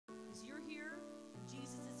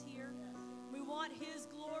His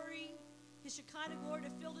glory, His Shekinah glory to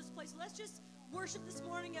fill this place. Let's just worship this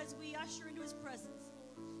morning as we usher into His presence.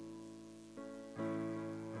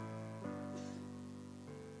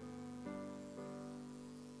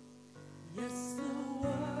 Yes, the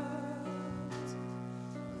world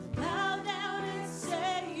will bow down and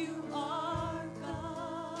say you are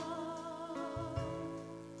God.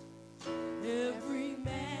 Every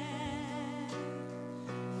man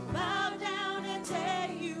will bow down and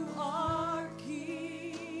say you are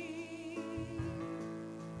King.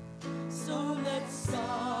 So let's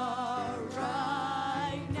start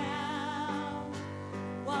right now.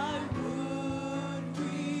 Why would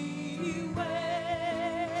we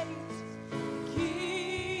wait?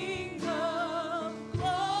 King of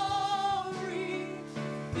glory,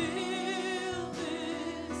 fill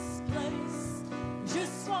this place.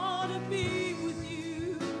 Just want to be with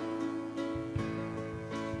you.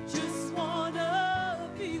 Just want to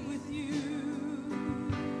be with you.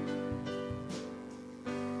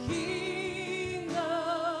 King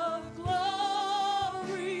of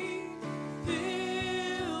glory,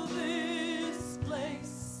 fill this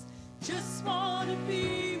place. Just want to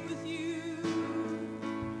be with you.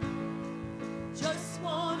 Just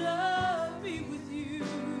want to be with you.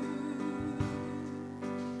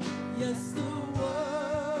 Yes, the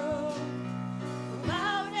world will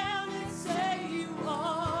bow down and say you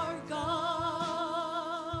are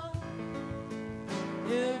God.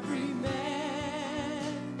 Every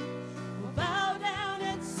man will bow down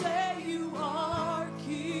and say you are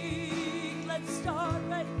King. Let's start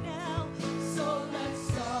right now. So let's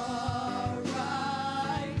start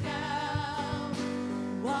right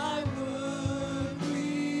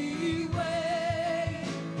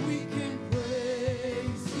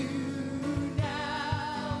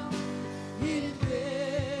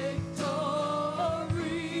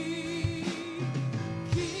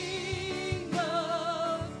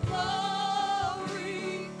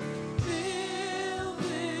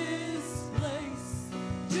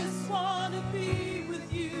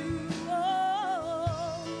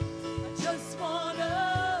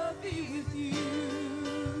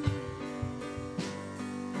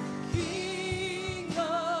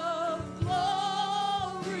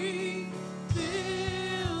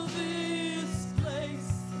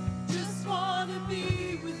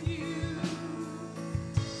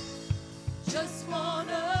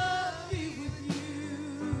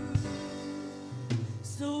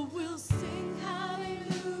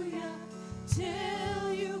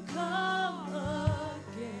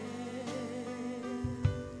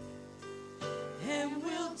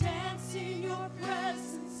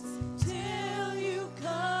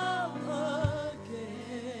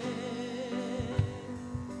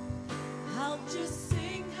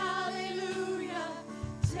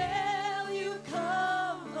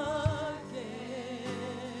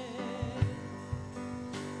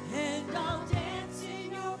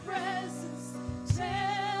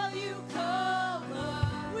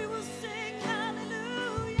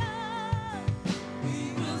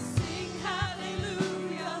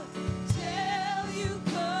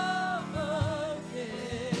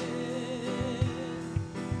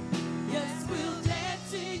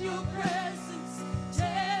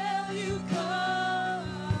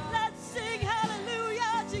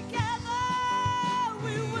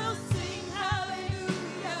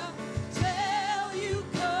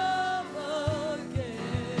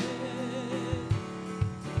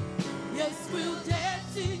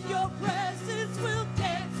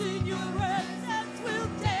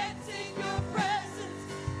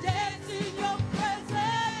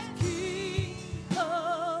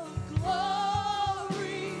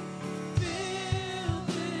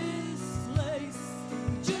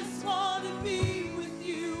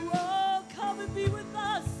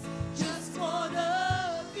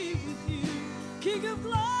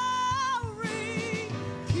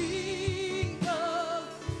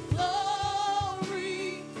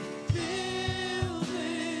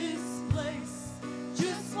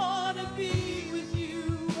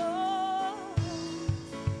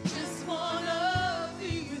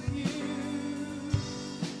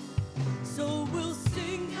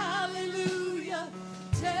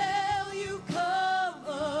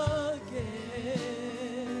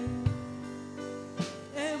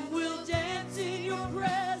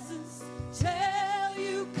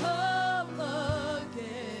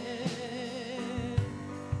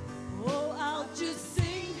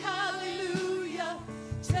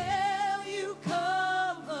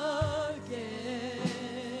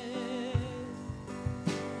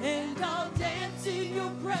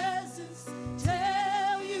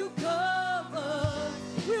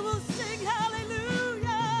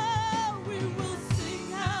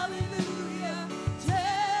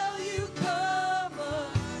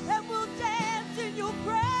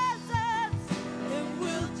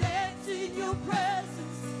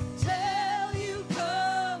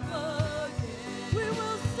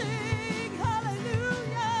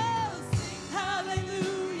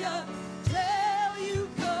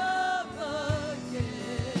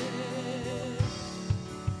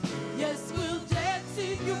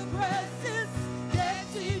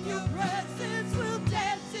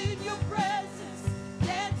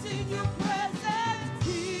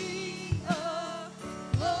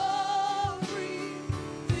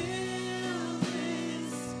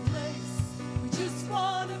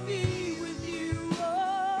be with you.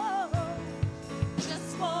 Oh,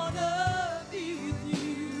 just wanna be with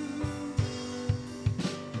you.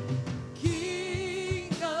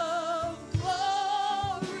 King of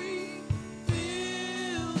glory,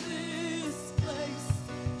 fill this place.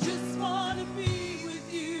 Just wanna be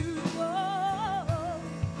with you. Oh,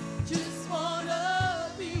 just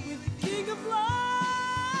wanna be with you. King of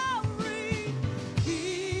glory,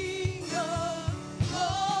 King of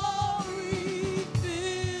glory,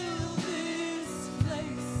 fill this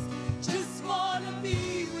place. Just wanna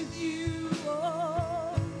be with you.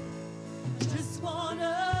 Oh, just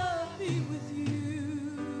wanna be with you.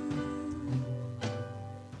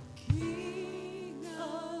 King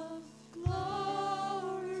of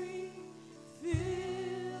glory,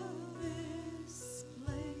 fill this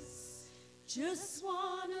place. Just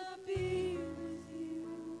wanna be with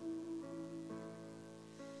you.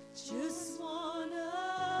 Just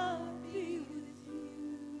wanna be with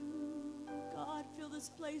you. God, fill this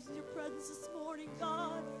place with your presence this morning,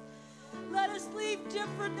 God. Let us leave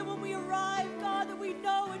different than when we arrive, God, that we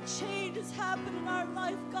know a change has happened in our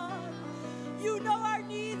life, God. You know our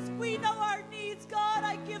needs. We know our needs, God.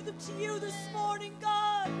 I give them to you this morning,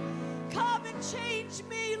 God. Come and change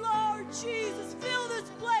me, Lord Jesus. Fill this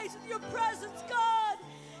place with your presence, God.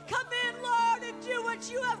 Come in, Lord, and do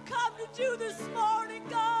what you have come to do this morning,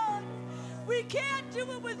 God. We can't do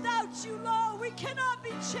it without you, Lord. We cannot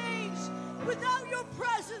be changed without your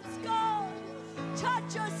presence, God.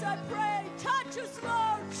 Touch us, I pray. Touch us,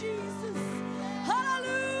 Lord Jesus.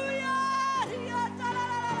 Hallelujah.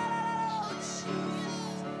 Oh,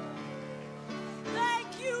 Jesus. Thank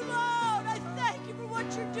you, Lord. I thank you for what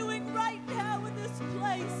you're doing right now in this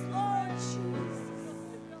place, Lord Jesus.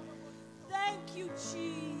 Thank you,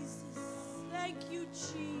 Jesus. Thank you,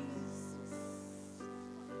 Jesus.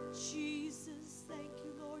 Jesus, thank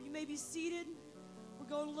you, Lord. You may be seated. We're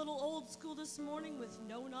going a little old school this morning with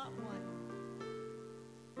No Not One.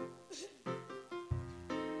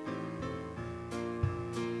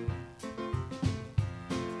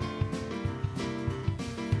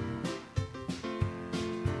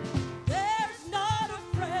 There's not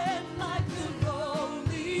a friend like the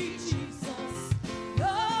lonely Jesus.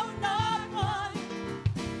 No, not one.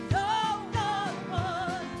 No, not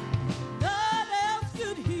one. None else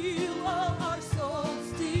could heal all our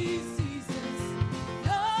souls' diseases.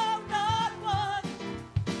 No, not one.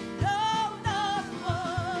 No,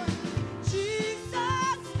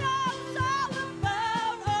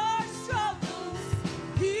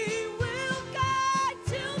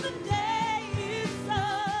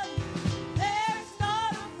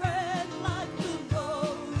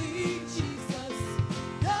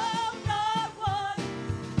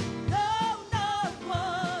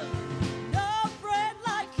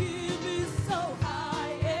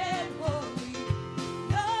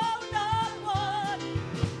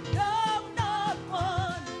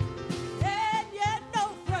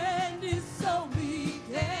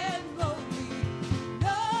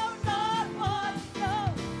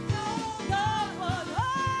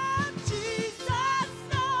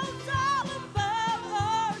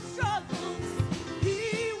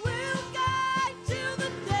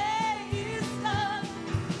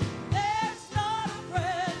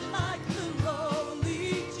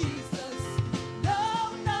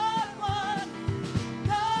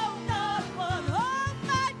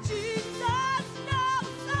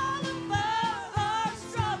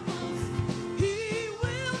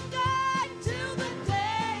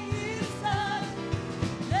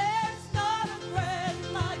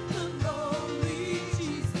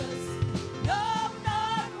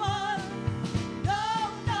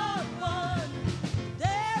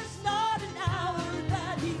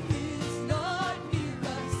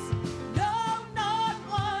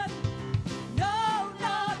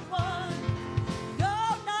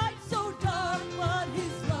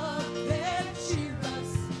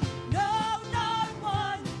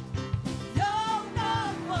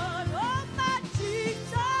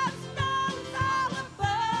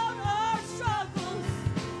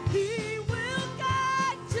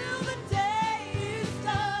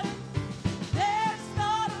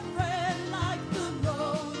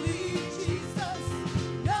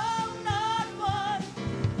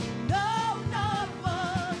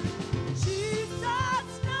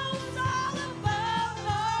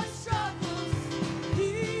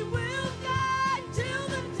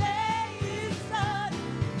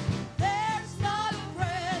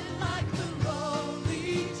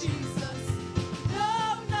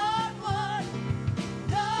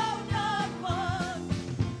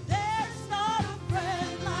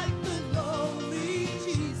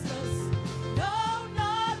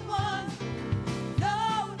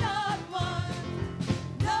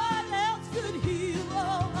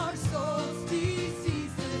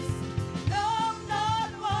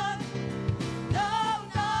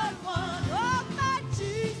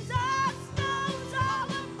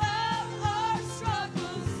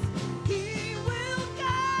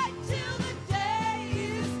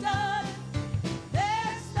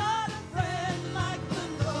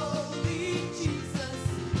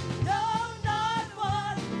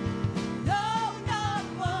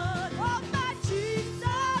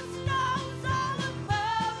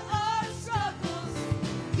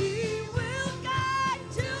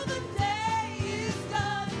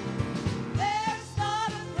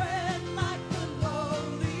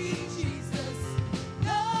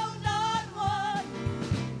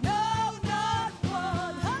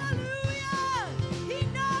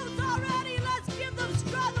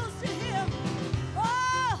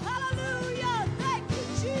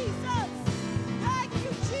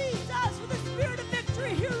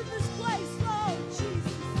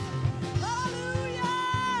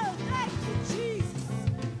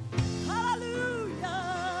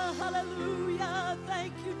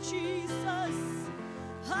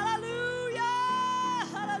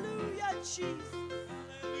 Jesus.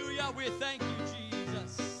 Hallelujah. We thank you,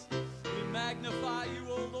 Jesus. We magnify you,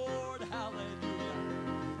 O Lord. Hallelujah.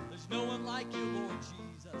 There's no one like you, Lord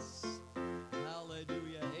Jesus.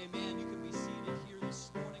 Hallelujah. Amen. You can be seated here this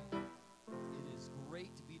morning. It is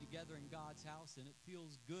great to be together in God's house, and it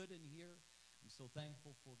feels good in here. I'm so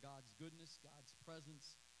thankful for God's goodness, God's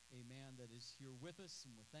presence, amen, that is here with us,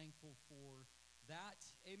 and we're thankful for that.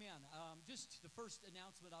 Amen. Just the first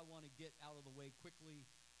announcement I want to get out of the way quickly,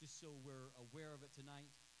 just so we're aware of it tonight.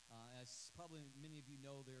 As probably many of you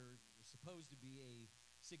know, there's supposed to be a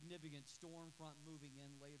significant storm front moving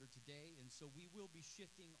in later today, and so we will be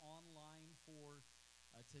shifting online for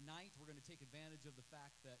tonight. We're going to take advantage of the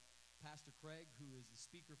fact that Pastor Craig, who is the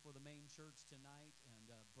speaker for the main church tonight, and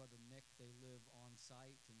Brother Nick, they live on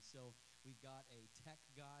site, and so we've got a tech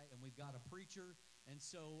guy, and we've got a preacher, and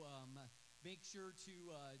so make sure to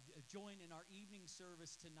join in our evening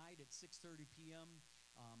service tonight at 6:30 p.m.,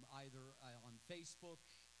 either on Facebook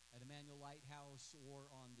at Emmanuel Lighthouse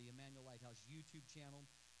or on the Emmanuel Lighthouse YouTube channel.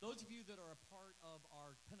 Those of you that are a part of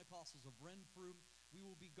our Pentecostals of Renfrew, we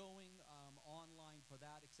will be going online for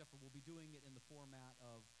that, except for we'll be doing it in the format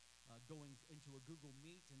of going into a Google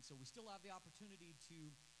Meet, and so we still have the opportunity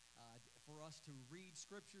to for us to read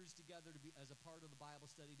scriptures together, to be as a part of the Bible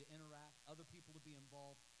study, to interact, other people to be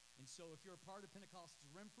involved. And so if you're a part of Pentecostals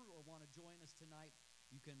Renfrew or want to join us tonight,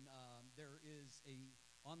 you can, there is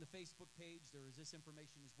on the Facebook page, there is this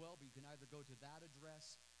information as well, but you can either go to that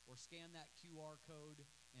address or scan that QR code,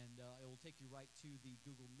 and it will take you right to the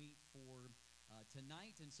Google Meet for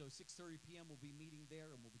tonight. And so 6:30 p.m. we'll be meeting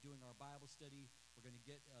there, and we'll be doing our Bible study. We're going to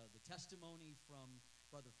get the testimony from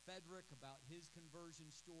Brother Frederick about his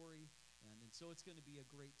conversion story, and so it's going to be a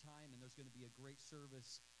great time, and there's going to be a great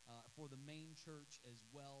service for the main church as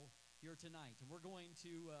well here tonight. And we're going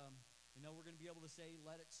to, we're going to be able to say,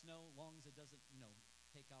 let it snow, long as it doesn't,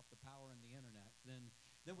 take off the power and the internet.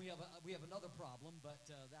 Then we have another problem, but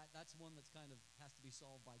that's one that's kind of has to be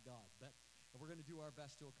solved by God. But we're going to do our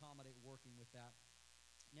best to accommodate working with that.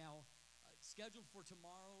 Now, scheduled for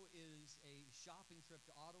tomorrow is a shopping trip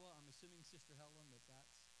to Ottawa. I'm assuming, Sister Helen,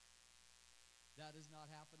 that is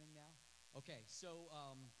not happening now? Okay, so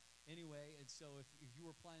anyway, and so if you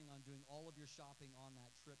were planning on doing all of your shopping on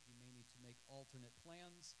that trip, you may need to make alternate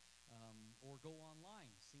plans or go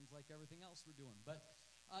online. Seems like everything else we're doing. But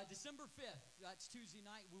December 5th, that's Tuesday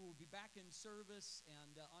night, we will be back in service,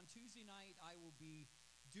 and on Tuesday night I will be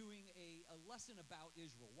doing a lesson about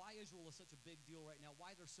Israel, why Israel is such a big deal right now,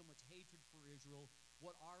 why there's so much hatred for Israel,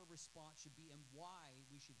 what our response should be, and why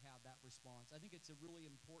we should have that response. I think it's a really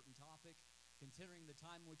important topic, considering the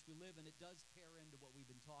time in which we live, and it does pair into what we've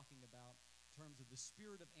been talking about in terms of the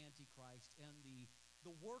spirit of Antichrist and the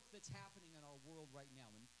work that's happening in our world right now,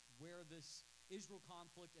 and where this Israel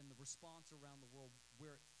conflict and the response around the world,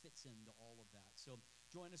 where it fits into all of that. So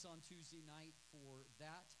join us on Tuesday night for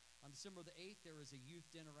that. On December the 8th, there is a youth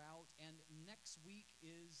dinner out, and next week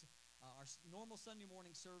is our normal Sunday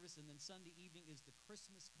morning service, and then Sunday evening is the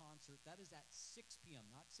Christmas concert. That is at 6 p.m.,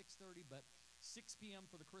 not 6:30, but 6 p.m.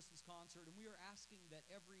 for the Christmas concert, and we are asking that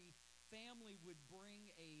every family would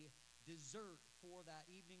bring a dessert for that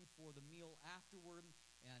evening for the meal afterward,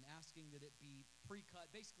 and asking that it be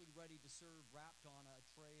pre-cut, basically ready to serve, wrapped on a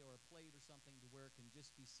tray or a plate or something to where it can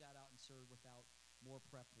just be sat out and served without more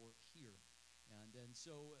prep work here. And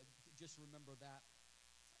so just remember that.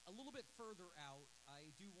 A little bit further out,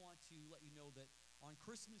 I do want to let you know that on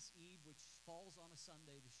Christmas Eve, which falls on a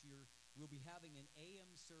Sunday this year, we'll be having an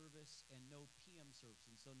AM service and no PM service.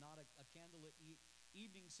 And so not a candlelit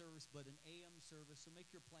evening service, but an AM service. So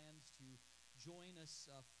make your plans to join us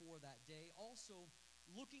for that day. Also,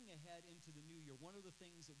 looking ahead into the new year, one of the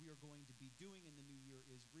things that we are going to be doing in the new year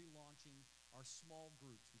is relaunching our small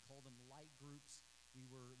groups. We call them light groups.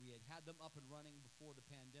 We had them up and running before the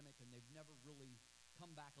pandemic, and they've never really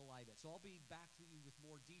come back alive yet. So I'll be back to you with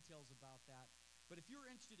more details about that. But if you're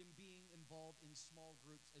interested in being involved in small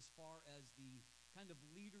groups as far as the kind of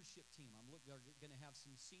leadership team, they're going to have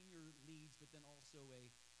some senior leads, but then also a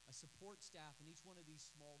support staff in each one of these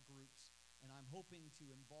small groups. And I'm hoping to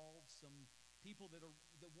involve some people that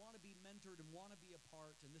want to be mentored and want to be a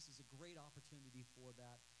part, and this is a great opportunity for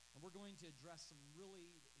that. And we're going to address some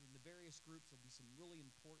really, in the various groups, there'll be some really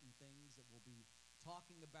important things that we'll be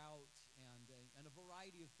talking about, and a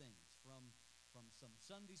variety of things, from some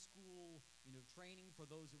Sunday school, training for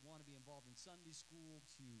those that want to be involved in Sunday school,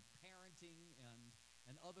 to parenting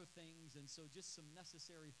and other things. And so just some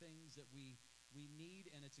necessary things that we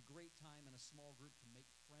need, and it's a great time in a small group to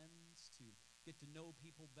make friends, to get to know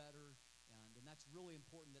people better, and that's really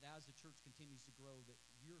important, that as the church continues to grow, that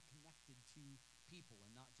you're connected to people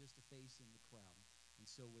and not just a face in the crowd. And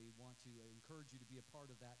so we want to encourage you to be a part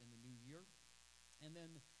of that in the new year. And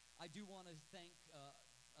then I do want to thank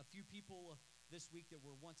a few people this week that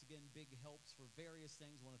were once again big helps for various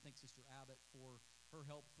things. I want to thank Sister Abbott for her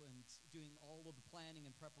help in doing all of the planning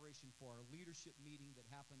and preparation for our leadership meeting that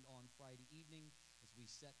happened on Friday evening as we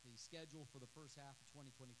set the schedule for the first half of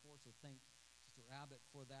 2024. So thank Sister Abbott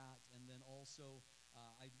for that. And then also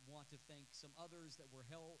I want to thank some others that were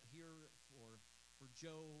here for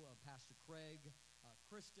Joe, Pastor Craig,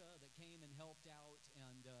 Krista that came and helped out,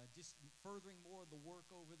 and just furthering more of the work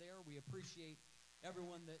over there. We appreciate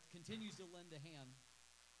everyone that continues to lend a hand.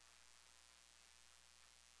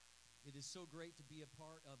 It is so great to be a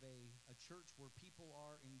part of a church where people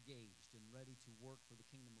are engaged and ready to work for the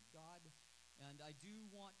kingdom of God. And I do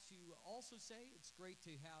want to also say it's great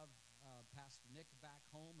to have Pastor Nick back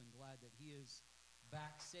home, and glad that he is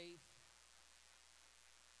back safe.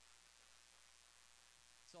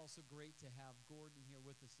 It's also great to have Gordon here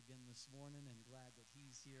with us again this morning, and glad that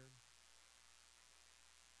he's here.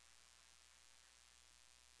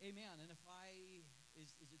 Amen. And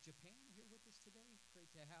is it Japan here with us today?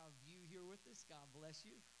 Great to have you here with us. God bless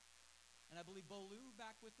you. And I believe Bolu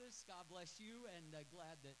back with us. God bless you, and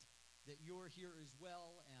glad that you're here as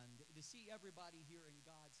well. And to see everybody here in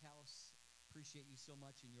God's house, appreciate you so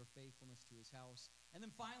much in your faithfulness to his house. And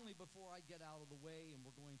then finally, before I get out of the way and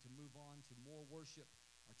we're going to move on to more worship,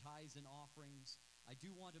 our tithes and offerings, I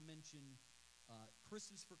do want to mention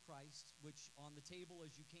Christmas for Christ, which on the table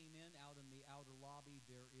as you came in out in the outer lobby,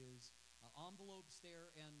 there is envelopes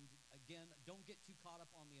there. And again, don't get too caught up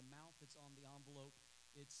on the amount that's on the envelope.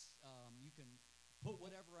 It's you can put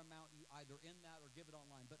whatever amount you either in that or give it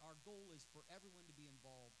online. But our goal is for everyone to be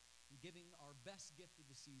involved in giving our best gift of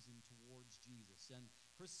the season towards Jesus. And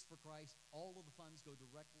Christmas for Christ, all of the funds go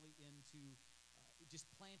directly into just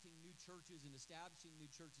planting new churches and establishing new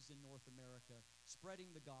churches in North America,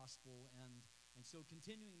 spreading the gospel, and so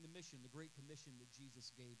continuing the mission, the Great Commission that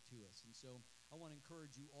Jesus gave to us. And so I want to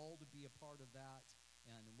encourage you all to be a part of that.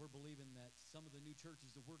 And we're believing that some of the new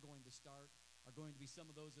churches that we're going to start are going to be some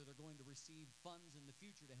of those that are going to receive funds in the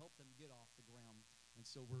future to help them get off the ground. And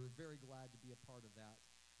so we're very glad to be a part of that.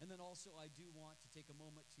 And then also I do want to take a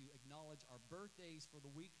moment to acknowledge our birthdays for the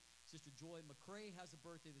week. Sister Joy McCrae has a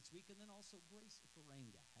birthday this week, and then also Grace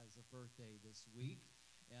Ferenga has a birthday this week.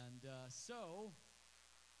 And so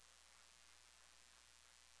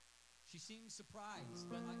she seems surprised,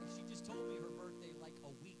 but she just told me her birthday like a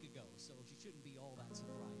week ago, so she shouldn't be all that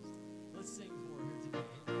surprised. Let's sing for her today.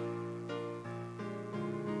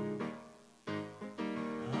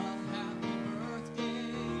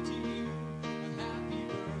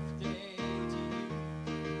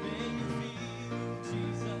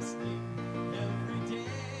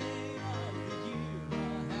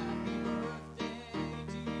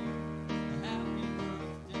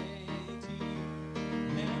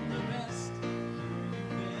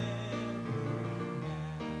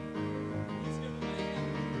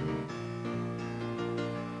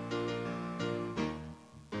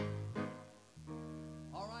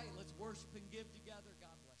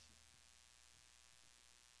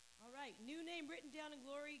 New name written down in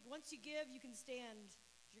glory. Once you give, you can stand.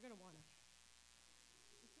 You're going to want to.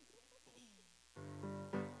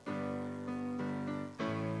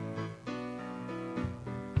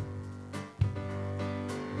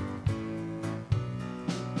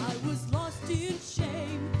 I was lost in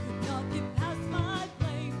shame, could not get past my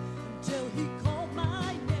blame until he called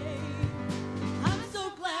my name. I'm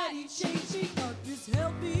so glad he changed me. Darkness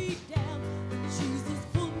held me down, but Jesus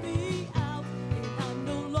pulled me out, and I'm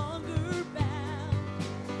no longer bound.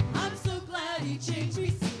 I'm so glad he changed me.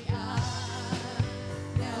 See, I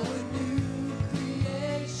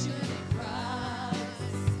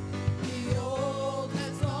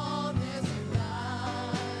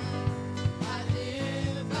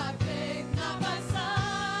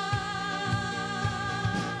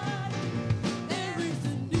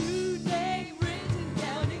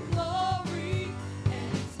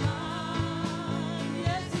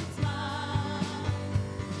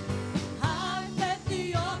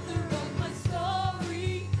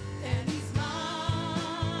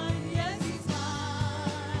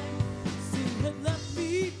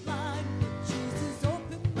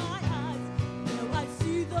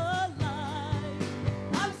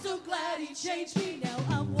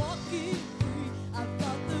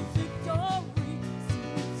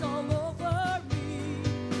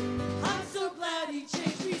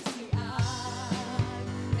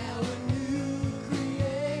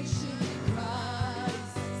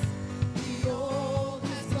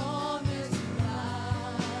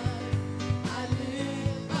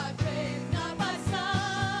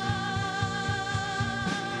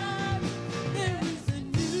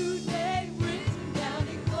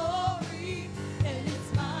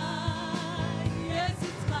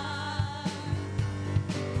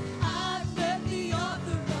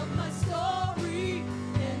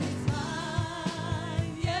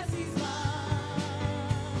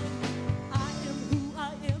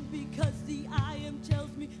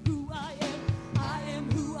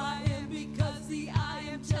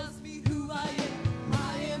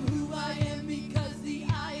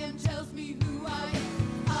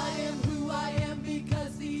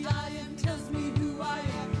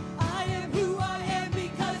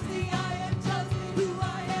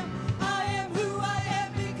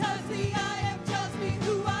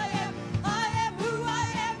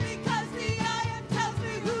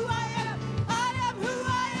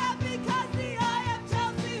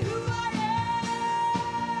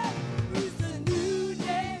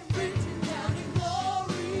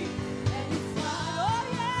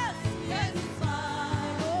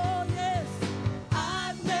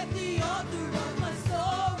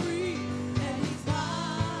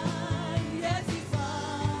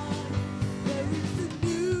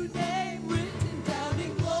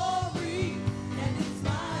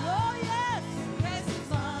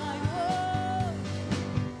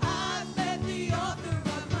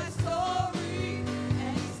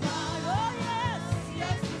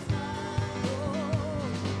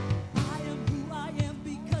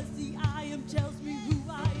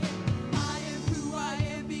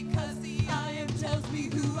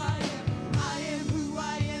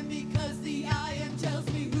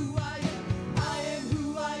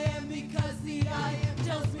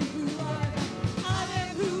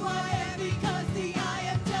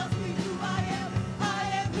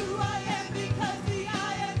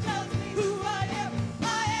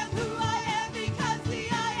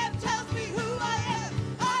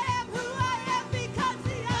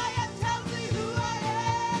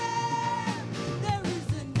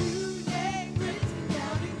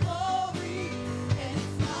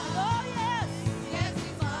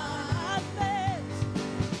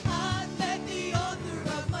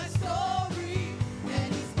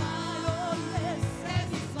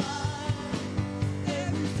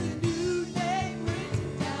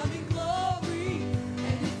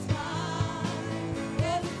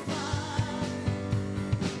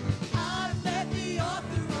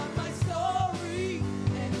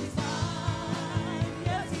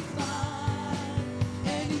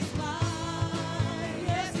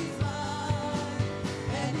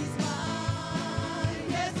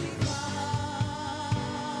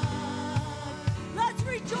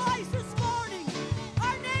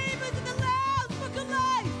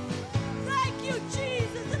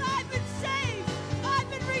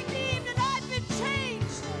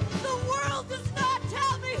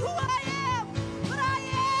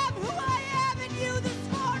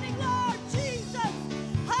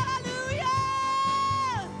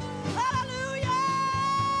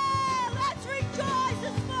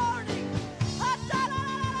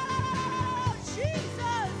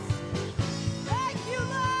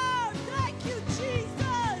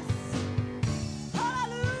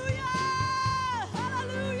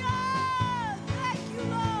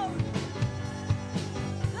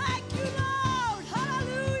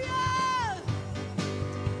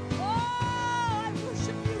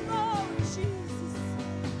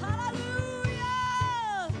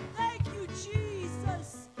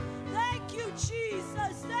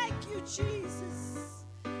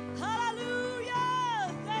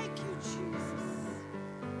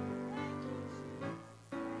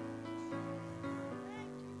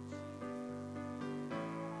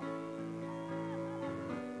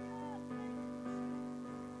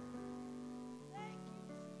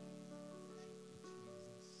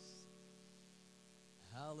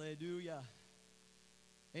Hallelujah.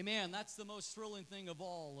 Amen. That's the most thrilling thing of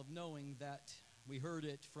all, of knowing that we heard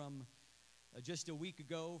it from just a week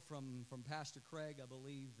ago from Pastor Craig, I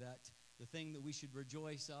believe, that the thing that we should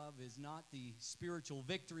rejoice of is not the spiritual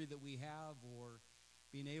victory that we have or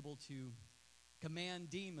being able to command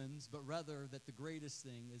demons, but rather that the greatest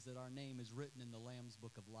thing is that our name is written in the Lamb's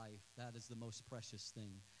Book of Life. That is the most precious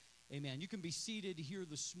thing. Amen. You can be seated here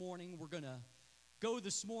this morning. We're going to go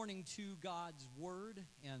this morning to God's Word,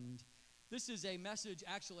 and this is a message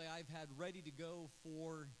actually I've had ready to go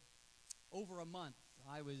for over a month.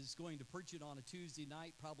 I was going to preach it on a Tuesday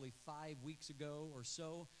night probably 5 weeks ago or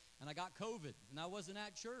so, and I got COVID, and I wasn't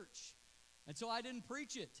at church, and so I didn't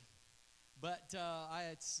preach it. But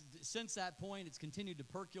since that point, it's continued to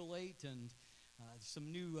percolate, and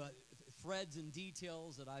some new threads and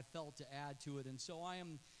details that I felt to add to it, and so I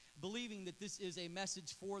am believing that this is a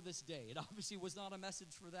message for this day. It obviously was not a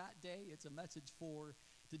message for that day. It's a message for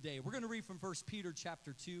today. We're going to read from 1 Peter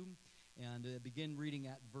chapter 2 and begin reading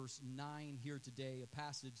at verse 9 here today, a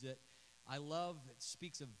passage that I love. It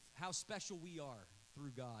speaks of how special we are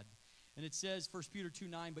through God. And it says, 1 Peter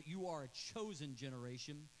 2:9, "But you are a chosen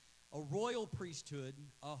generation, a royal priesthood,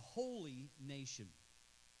 a holy nation,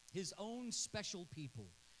 his own special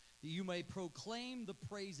people, that you may proclaim the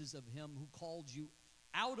praises of him who called you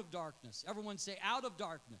out of darkness." Everyone say, out of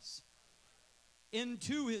darkness.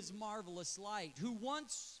 "Into his marvelous light, who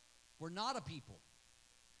once were not a people,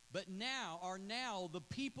 but now are the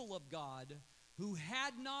people of God, who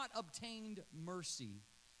had not obtained mercy,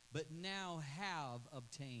 but now have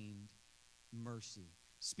obtained mercy."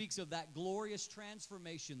 Speaks of that glorious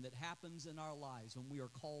transformation that happens in our lives when we are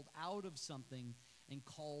called out of something and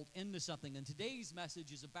called into something. And today's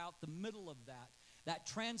message is about the middle of that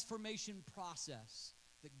transformation process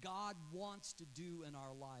that God wants to do in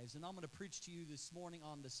our lives. And I'm going to preach to you this morning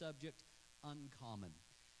on the subject, uncommon.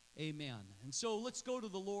 Amen. And so let's go to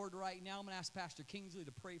the Lord right now. I'm going to ask Pastor Kingsley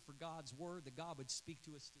to pray for God's word, that God would speak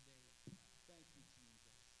to us today. Thank you,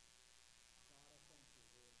 Jesus. God, I thank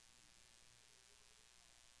you, Lord.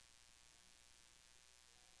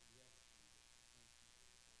 Yes, Jesus.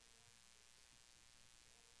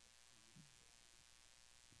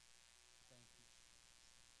 Thank you.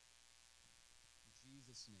 In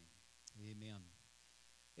Jesus' name, amen.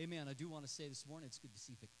 Amen. I do want to say this morning, it's good to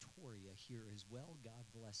see Victoria here as well.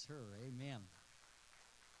 God bless her. Amen.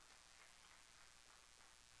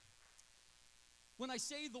 When I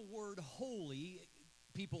say the word holy,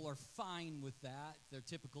 people are fine with that.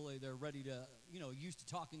 They're ready to, used to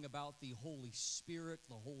talking about the Holy Spirit,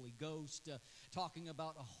 the Holy Ghost, talking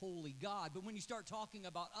about a holy God. But when you start talking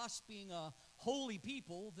about us being a holy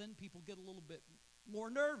people, then people get a little bit more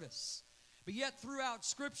nervous. But yet throughout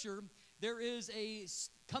Scripture, there is a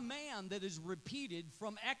command that is repeated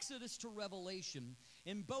from Exodus to Revelation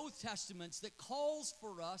in both Testaments that calls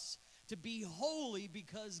for us to be holy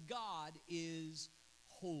because God is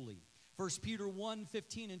holy. 1 Peter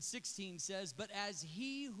 1:15 and 16 says, "But as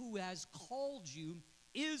he who has called you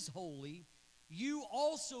is holy, you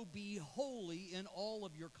also be holy in all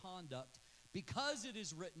of your conduct, because it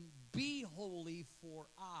is written, 'Be holy, for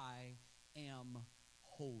I am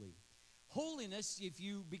holy.'" Holiness, if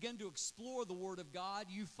you begin to explore the Word of God,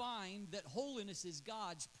 you find that holiness is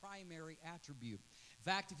God's primary attribute. In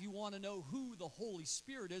fact, if you want to know who the Holy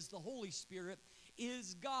Spirit is, the Holy Spirit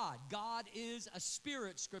is God. God is a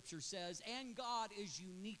spirit, Scripture says, and God is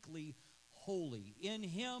uniquely holy. In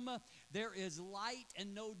him, there is light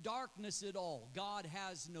and no darkness at all. God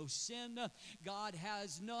has no sin. God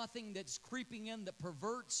has nothing that's creeping in that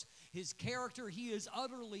perverts his character. He is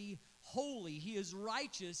utterly holy. He is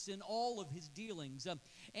righteous in all of his dealings.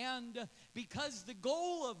 And because the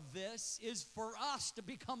goal of this is for us to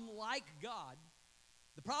become like God,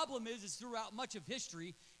 the problem is throughout much of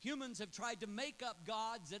history, humans have tried to make up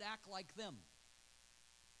gods that act like them.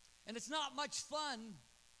 And it's not much fun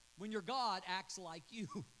when your God acts like you.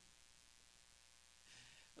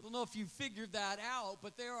 I don't know if you've figured that out,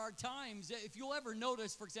 but there are times, if you'll ever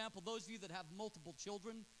notice, for example, those of you that have multiple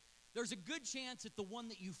children, there's a good chance that the one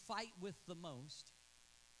that you fight with the most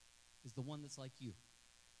is the one that's like you.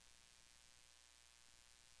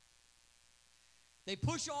 They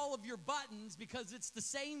push all of your buttons because it's the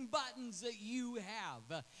same buttons that you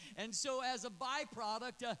have. And so as a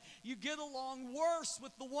byproduct, you get along worse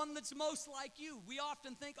with the one that's most like you. We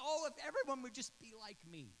often think, oh, if everyone would just be like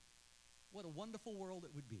me, what a wonderful world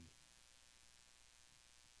it would be.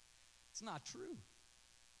 It's not true.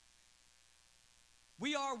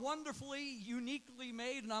 We are wonderfully, uniquely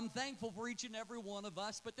made, and I'm thankful for each and every one of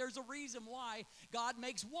us, but there's a reason why God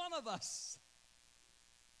makes one of us.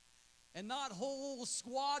 and not whole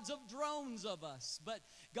squads of drones of us, but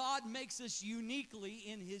God makes us uniquely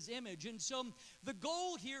in His image. And so the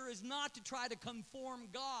goal here is not to try to conform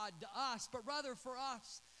God to us, but rather for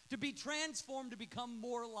us to be transformed to become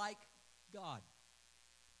more like God.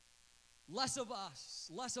 Less of us,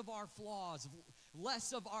 less of our flaws,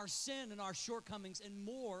 less of our sin and our shortcomings, and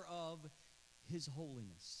more of His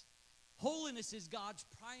holiness. Holiness is God's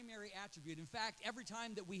primary attribute. In fact, every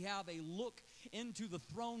time that we have a look into the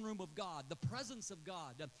throne room of God, the presence of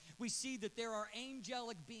God, we see that there are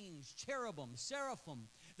angelic beings, cherubim, seraphim,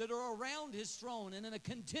 that are around His throne, and in a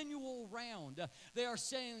continual round, they are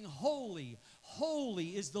saying, holy, holy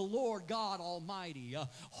is the Lord God Almighty.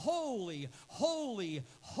 Holy, holy,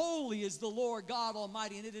 holy is the Lord God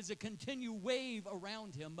Almighty. And it is a continual wave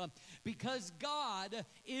around Him because God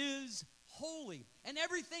is holy. And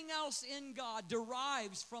everything else in God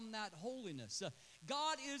derives from that holiness.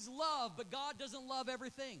 God is love, but God doesn't love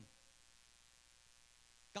everything.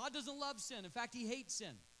 God doesn't love sin. In fact, He hates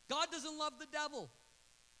sin. God doesn't love the devil.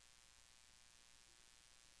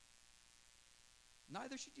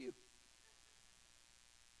 Neither should you.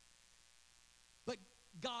 But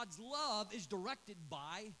God's love is directed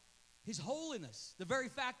by His holiness. The very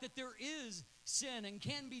fact that there is sin and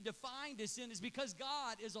can be defined as sin is because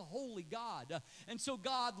God is a holy God. And so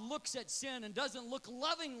God looks at sin and doesn't look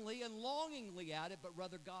lovingly and longingly at it, but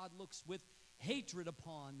rather God looks with hatred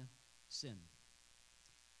upon sin.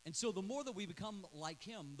 And so the more that we become like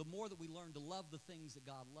Him, the more that we learn to love the things that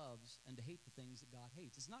God loves and to hate the things that God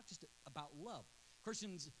hates. It's not just about love.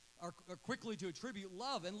 Christians are quickly to attribute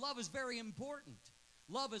love, and love is very important.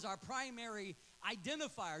 Love is our primary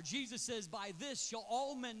identifier. Jesus says, by this shall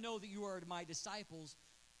all men know that you are my disciples,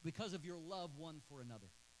 because of your love one for another.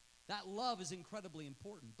 That love is incredibly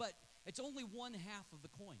important, but it's only one half of the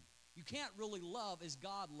coin. You can't really love as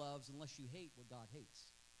God loves unless you hate what God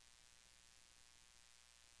hates.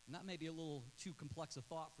 And that may be a little too complex a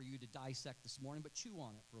thought for you to dissect this morning, but chew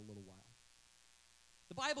on it for a little while.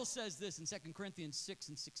 The Bible says this in 2 Corinthians 6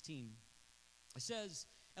 and 16. It says,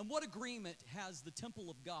 and what agreement has the temple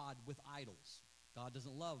of God with idols? God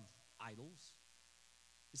doesn't love idols.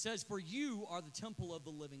 It says, for you are the temple of the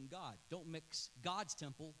living God. Don't mix God's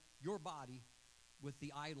temple, your body, with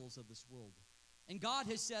the idols of this world. And God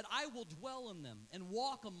has said, I will dwell in them and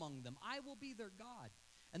walk among them. I will be their God,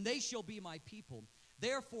 and they shall be my people.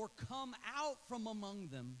 Therefore, come out from among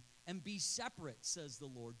them and be separate, says the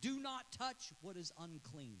Lord. Do not touch what is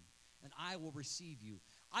unclean, and I will receive you.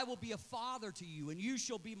 I will be a father to you, and you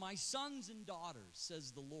shall be my sons and daughters,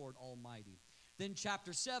 says the Lord Almighty. Then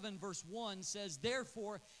chapter 7, verse 1 says,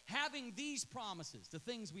 therefore, having these promises, the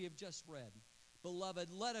things we have just read, beloved,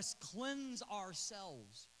 let us cleanse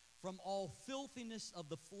ourselves from all filthiness of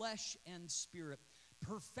the flesh and spirit,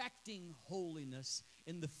 perfecting holiness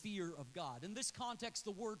in the fear of God. In this context,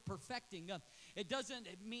 the word perfecting, it doesn't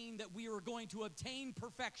mean that we are going to obtain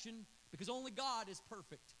perfection, because only God is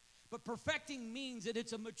perfect. But perfecting means that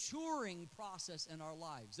it's a maturing process in our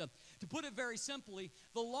lives. To put it very simply,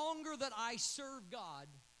 the longer that I serve God,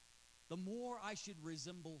 the more I should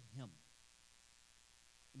resemble Him.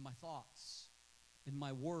 In my thoughts, in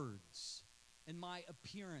my words, in my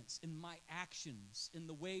appearance, in my actions, in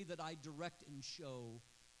the way that I direct and show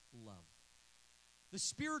love. The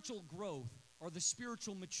spiritual growth or the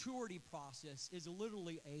spiritual maturity process is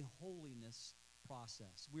literally a holiness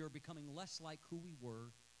process. We are becoming less like who we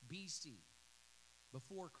were BC,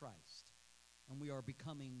 before Christ, and we are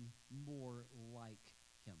becoming more like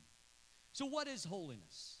Him. So what is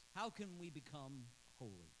holiness? How can we become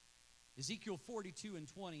holy? Ezekiel 42 and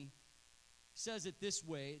 20 says it this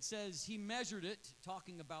way. It says, He measured it,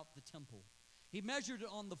 talking about the temple. He measured it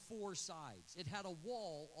on the four sides. It had a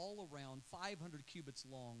wall all around, 500 cubits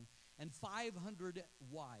long and 500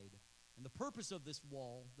 wide. And the purpose of this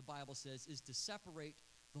wall, the Bible says, is to separate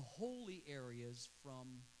the holy areas from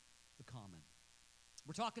the common.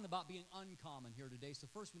 We're talking about being uncommon here today, so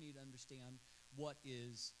first we need to understand what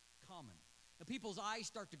is common. Now, people's eyes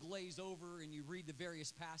start to glaze over, and you read the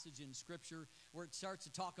various passages in Scripture where it starts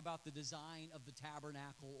to talk about the design of the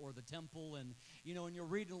tabernacle or the temple, and and you're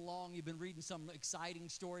reading along, you've been reading some exciting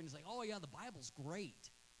story, and it's like, oh yeah, the Bible's great.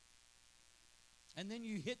 And then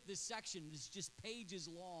you hit this section that's just pages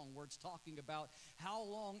long where it's talking about how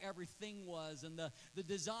long everything was, and the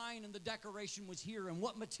design and the decoration was here, and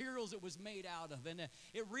what materials it was made out of. And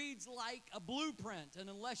it reads like a blueprint. And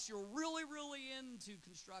unless you're really, really into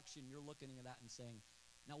construction, you're looking at that and saying,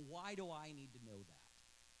 now why do I need to know that?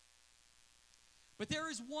 But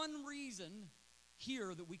there is one reason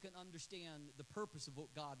here that we can understand the purpose of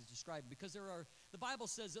what God is describing. Because the Bible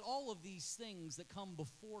says that all of these things that come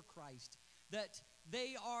before Christ, that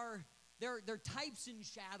they are they're types and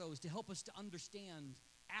shadows to help us to understand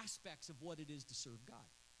aspects of what it is to serve God.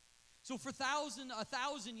 So for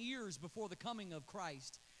 1,000 years before the coming of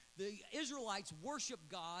Christ, the Israelites worshiped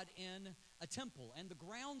God in a temple, and the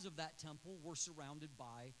grounds of that temple were surrounded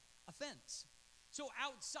by a fence. So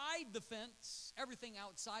outside the fence, everything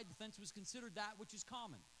outside the fence was considered that which is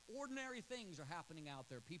common. Ordinary things are happening out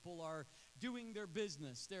there. People are doing their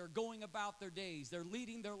business. They're going about their days. They're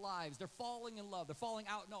leading their lives. They're falling in love. They're falling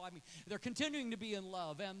out. No, I mean, they're continuing to be in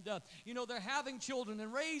love. And, they're having children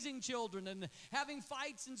and raising children and having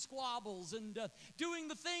fights and squabbles and doing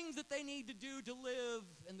the things that they need to do to live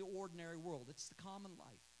in the ordinary world. It's the common life.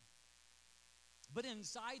 But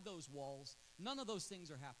inside those walls, none of those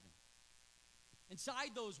things are happening. Inside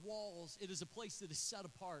those walls, it is a place that is set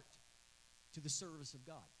apart to the service of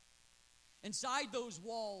God. Inside those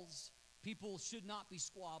walls, people should not be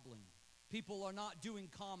squabbling. People are not doing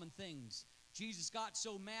common things. Jesus got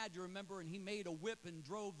so mad, you remember, and he made a whip and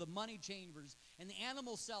drove the money changers and the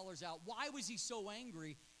animal sellers out. Why was he so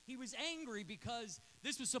angry? He was angry because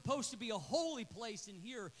this was supposed to be a holy place in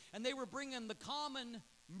here, and they were bringing the common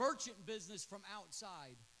merchant business from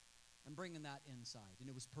outside and bringing that inside, and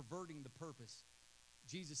it was perverting the purpose.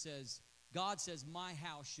 God says, my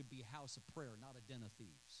house should be a house of prayer, not a den of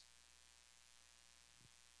thieves.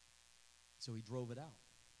 So he drove it out.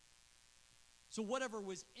 So whatever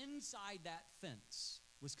was inside that fence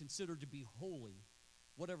was considered to be holy.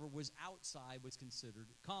 Whatever was outside was considered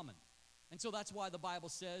common. And so that's why the Bible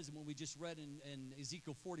says, and when we just read in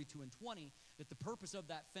Ezekiel 42 and 20, that the purpose of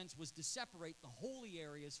that fence was to separate the holy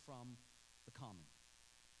areas from the common.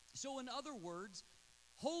 So in other words,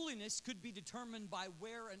 holiness could be determined by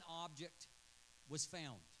where an object was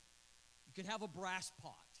found. You could have a brass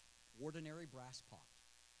pot, ordinary brass pot,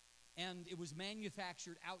 and it was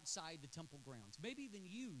manufactured outside the temple grounds, maybe even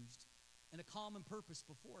used in a common purpose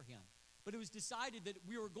beforehand. But it was decided that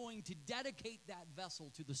we were going to dedicate that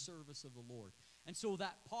vessel to the service of the Lord. And so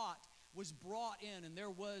that pot was brought in, and there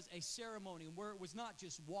was a ceremony where it was not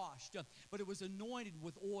just washed, but it was anointed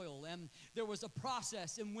with oil. And there was a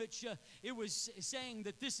process in which it was saying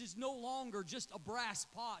that this is no longer just a brass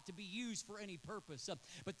pot to be used for any purpose,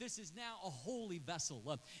 but this is now a holy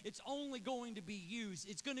vessel. It's only going to be used,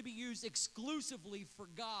 it's going to be used exclusively for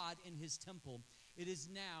God in his temple. It is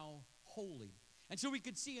now holy. And so we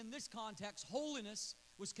could see in this context, holiness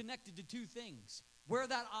was connected to two things: where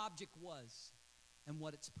that object was and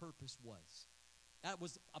what its purpose was. That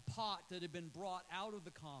was a pot that had been brought out of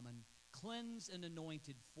the common, cleansed and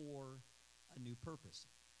anointed for a new purpose.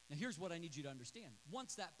 Now here's what I need you to understand.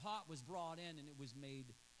 Once that pot was brought in and it was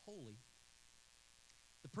made holy,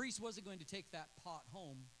 the priest wasn't going to take that pot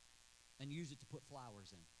home and use it to put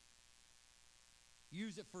flowers in.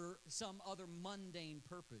 Use it for some other mundane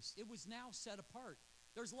purpose. It was now set apart.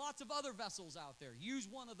 There's lots of other vessels out there. Use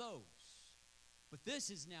one of those. But this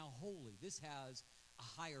is now holy. This has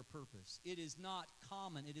a higher purpose. It is not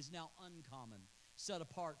common. It is now uncommon, set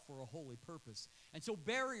apart for a holy purpose. And so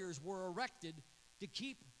barriers were erected to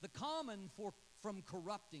keep the common from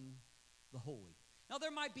corrupting the holy. Now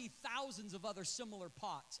there might be thousands of other similar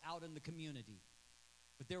pots out in the community,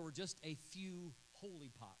 but there were just a few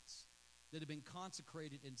holy pots that had been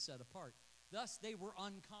consecrated and set apart. Thus, they were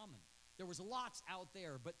uncommon. There was lots out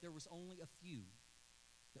there, but there was only a few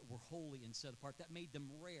that were holy and set apart, that made them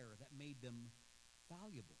rare, that made them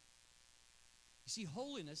valuable. You see,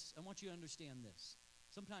 holiness, I want you to understand this.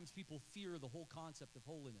 Sometimes people fear the whole concept of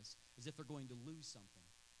holiness as if they're going to lose something.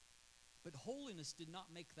 But holiness did not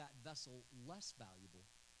make that vessel less valuable.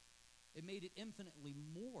 It made it infinitely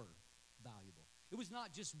more valuable. It was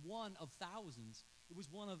not just one of thousands. It was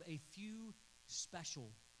one of a few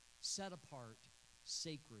special, set apart,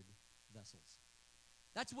 sacred vessels.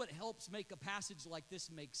 That's what helps make a passage like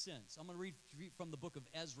this make sense. I'm going to read from the book of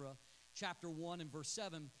Ezra, chapter 1 and verse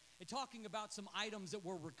 7. It's talking about some items that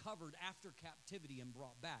were recovered after captivity and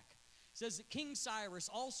brought back. It says that King Cyrus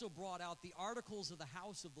also brought out the articles of the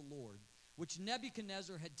house of the Lord, which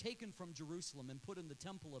Nebuchadnezzar had taken from Jerusalem and put in the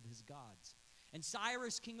temple of his gods. And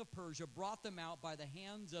Cyrus, king of Persia, brought them out by the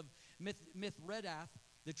hands of Mithredath,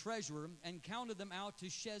 the treasurer, and counted them out to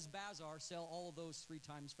Sheshbazzar, sell all of those 3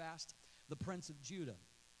 times fast, the prince of Judah.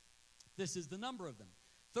 This is the number of them: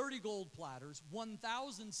 30 gold platters,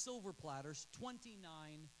 1,000 silver platters,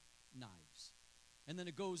 29 knives. And then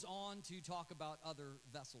it goes on to talk about other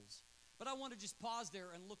vessels. But I want to just pause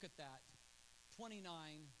there and look at that. 29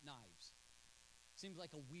 knives. Seems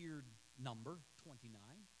like a weird number, 29.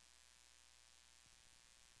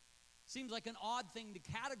 Seems like an odd thing to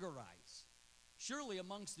categorize. Surely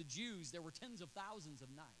amongst the Jews there were tens of thousands of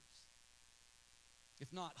knives,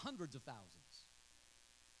 if not hundreds of thousands.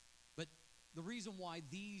 But the reason why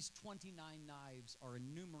these 29 knives are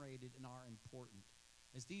enumerated and are important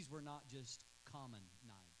is these were not just common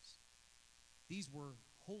knives. These were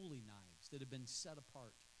holy knives that have been set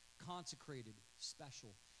apart, consecrated,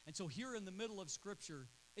 special. And so here in the middle of Scripture,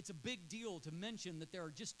 it's a big deal to mention that there are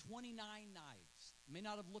just 29 knives. It may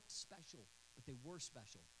not have looked special, but they were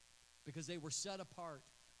special because they were set apart,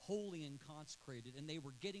 holy and consecrated, and they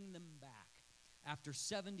were getting them back after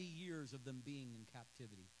 70 years of them being in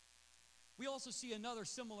captivity. We also see another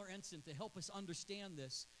similar incident to help us understand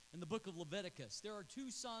this in the book of Leviticus. There are two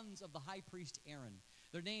sons of the high priest Aaron.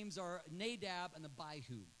 Their names are Nadab and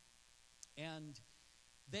Abihu. And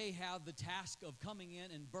they have the task of coming in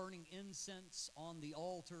and burning incense on the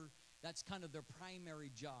altar. That's kind of their primary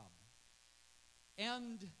job.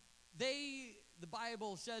 And the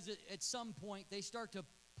Bible says at some point, they start to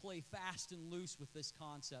play fast and loose with this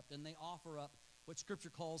concept, and they offer up what Scripture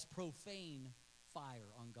calls profane fire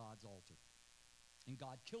on God's altar. And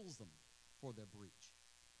God kills them for their breach.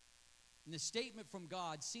 And the statement from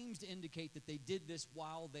God seems to indicate that they did this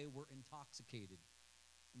while they were intoxicated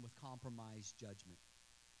and with compromised judgment.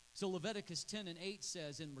 So Leviticus 10:8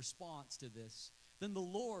 says in response to this, "Then the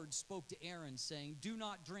Lord spoke to Aaron, saying, 'Do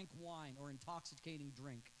not drink wine or intoxicating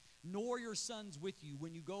drink, nor your sons with you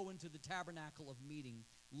when you go into the tabernacle of meeting,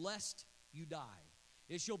 lest you die.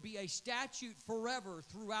 It shall be a statute forever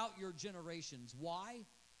throughout your generations.' Why?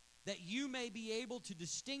 That you may be able to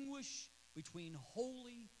distinguish between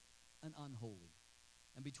holy and unholy,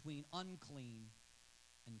 and between unclean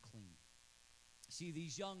and clean." See,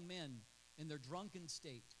 these young men, in their drunken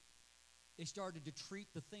state, they started to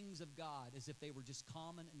treat the things of God as if they were just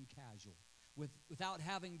common and casual, without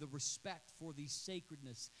having the respect for the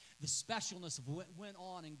sacredness, the specialness of what went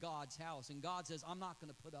on in God's house. And God says, "I'm not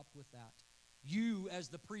going to put up with that. You, as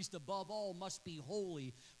the priest above all, must be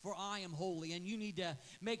holy, for I am holy." And you need to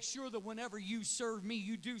make sure that whenever you serve me,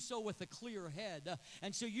 you do so with a clear head.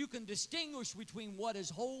 And so you can distinguish between what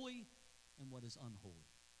is holy and what is unholy.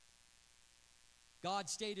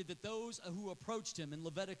 God stated that those who approached him in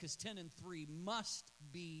Leviticus 10:3 must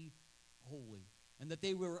be holy, and that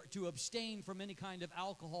they were to abstain from any kind of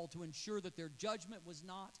alcohol to ensure that their judgment was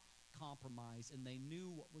not compromised, and they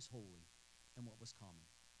knew what was holy and what was common.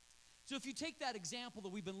 So if you take that example that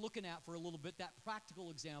we've been looking at for a little bit, that practical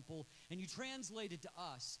example, and you translate it to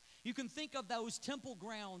us, you can think of those temple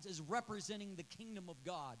grounds as representing the kingdom of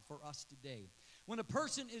God for us today. When a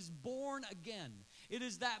person is born again, it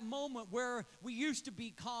is that moment where we used to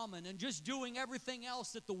be common and just doing everything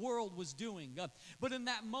else that the world was doing. But in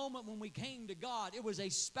that moment when we came to God, it was a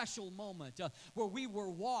special moment where we were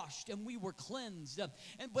washed and we were cleansed.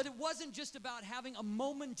 But it wasn't just about having a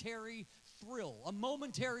momentary thrill, a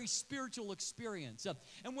momentary spiritual experience.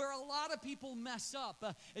 And where a lot of people mess up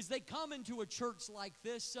is they come into a church like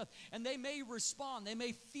this and they may respond. They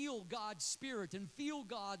may feel God's Spirit and feel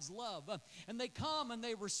God's love. And they come and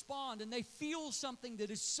they respond and they feel something that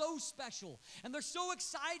is so special. And they're so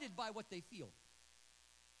excited by what they feel.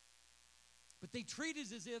 But they treat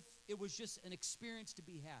it as if it was just an experience to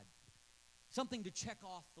be had. Something to check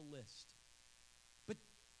off the list.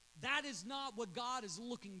 That is not what God is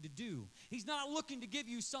looking to do. He's not looking to give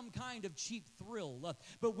you some kind of cheap thrill.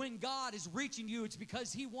 But when God is reaching you, it's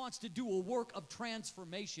because he wants to do a work of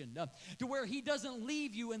transformation to where he doesn't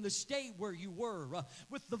leave you in the state where you were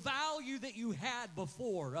with the value that you had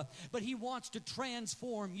before. But he wants to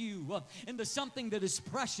transform you into something that is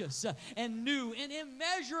precious and new and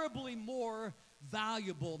immeasurably more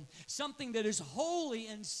valuable, something that is holy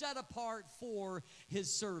and set apart for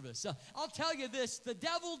his service. I'll tell you this, the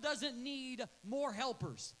devil doesn't need more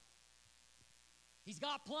helpers. He's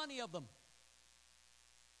got plenty of them.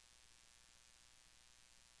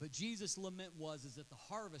 But Jesus' lament is that the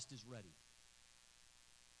harvest is ready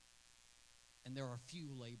and there are few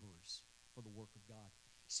laborers for the work of God.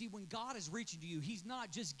 See, when God is reaching to you, he's not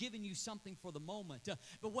just giving you something for the moment,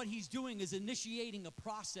 but what he's doing is initiating a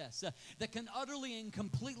process that can utterly and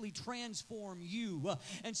completely transform you.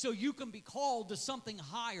 And so you can be called to something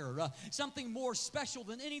higher, something more special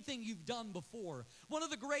than anything you've done before. One of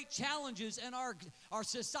the great challenges in our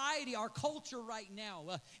society, our culture right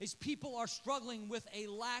now, is people are struggling with a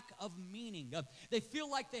lack of meaning. They feel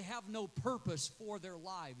like they have no purpose for their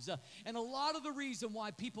lives. And a lot of the reason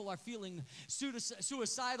why people are feeling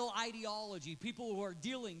suicidal suicidal ideology, people who are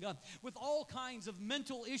dealing with all kinds of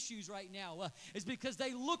mental issues right now, is because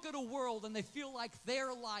they look at a world and they feel like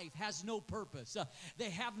their life has no purpose. They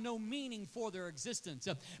have no meaning for their existence.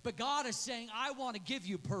 But God is saying, I want to give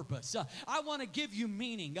you purpose. I want to give you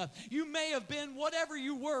meaning. You may have been whatever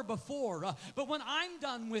you were before, but when I'm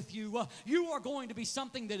done with you, you are going to be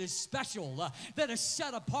something that is special, that is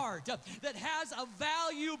set apart, that has a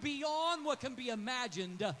value beyond what can be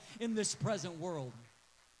imagined in this present world.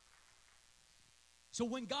 So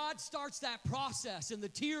when God starts that process and the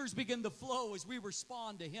tears begin to flow as we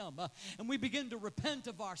respond to Him, and we begin to repent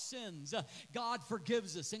of our sins, God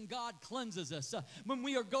forgives us and God cleanses us. When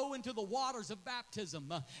we go into the waters of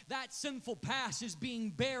baptism, that sinful past is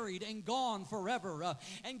being buried and gone forever.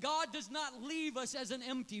 And God does not leave us as an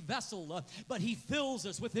empty vessel, but He fills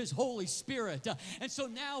us with His Holy Spirit. And so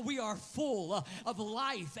now we are full of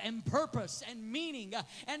life and purpose and meaning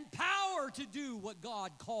and power to do what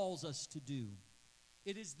God calls us to do.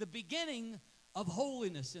 It is the beginning of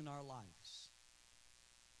holiness in our lives.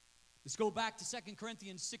 Let's go back to 2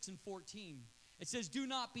 Corinthians 6 and 14. It says, do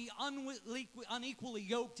not be unequally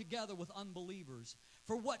yoked together with unbelievers.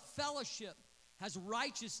 For what fellowship has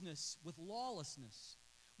righteousness with lawlessness?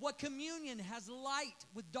 What communion has light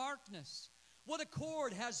with darkness? What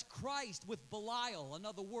accord has Christ with Belial,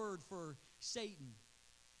 another word for Satan?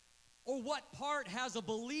 Or what part has a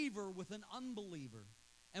believer with an unbeliever?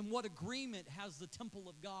 And what agreement has the temple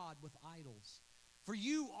of God with idols? For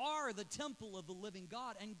you are the temple of the living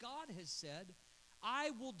God. And God has said,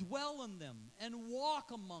 I will dwell in them and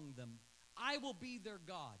walk among them. I will be their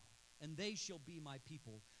God, and they shall be my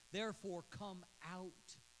people. Therefore come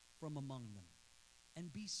out from among them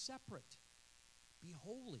and be separate. Be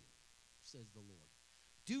holy, says the Lord.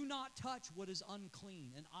 Do not touch what is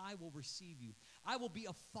unclean, and I will receive you. I will be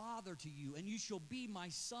a father to you, and you shall be my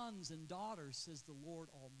sons and daughters, says the Lord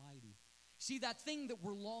Almighty. See, that thing that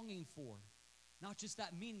we're longing for, not just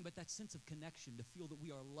that meaning, but that sense of connection, to feel that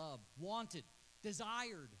we are loved, wanted,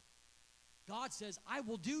 desired. God says, I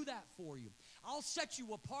will do that for you. I'll set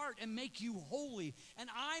you apart and make you holy, and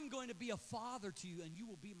I'm going to be a father to you, and you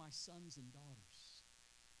will be my sons and daughters.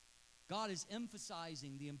 God is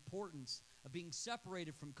emphasizing the importance of being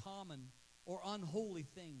separated from common or unholy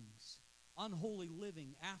things, unholy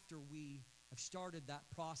living after we have started that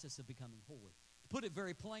process of becoming holy. To put it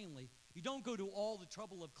very plainly, you don't go to all the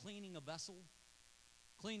trouble of cleaning a vessel,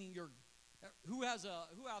 cleaning your... Who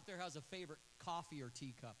out there has a favorite coffee or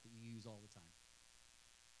teacup that you use all the time?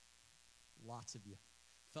 Lots of you,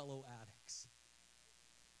 fellow addicts.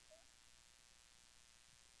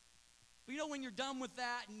 But you know, when you're done with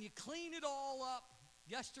that and you clean it all up,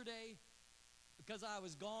 yesterday, because I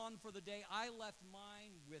was gone for the day, I left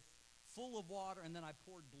mine with full of water, and then I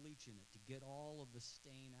poured bleach in it to get all of the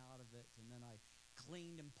stain out of it, and then I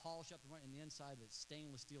cleaned and polished up the front, and the inside of it's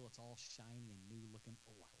stainless steel. It's all shiny and new looking.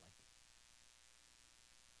 Oh, I like it.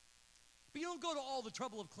 But you don't go to all the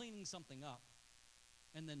trouble of cleaning something up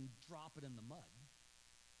and then drop it in the mud.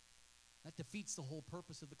 That defeats the whole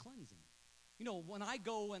purpose of the cleansing. You know, when I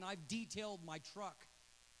go and I've detailed my truck,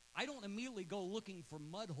 I don't immediately go looking for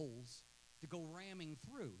mud holes to go ramming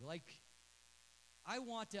through. Like, I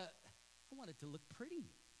want it to look pretty.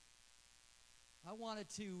 I want it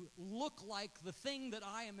to look like the thing that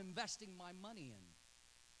I am investing my money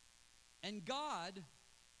in. And God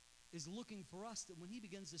is looking for us that when He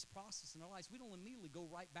begins this process in our lives, we don't immediately go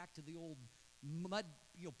right back to the old mud,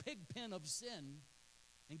 pig pen of sin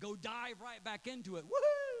and go dive right back into it.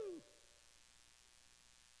 Woohoo!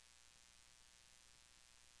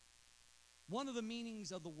 One of the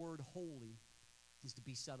meanings of the word holy is to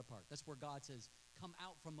be set apart. That's where God says, come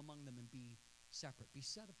out from among them and be separate. Be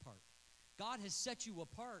set apart. God has set you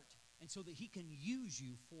apart, and so that He can use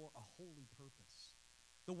you for a holy purpose.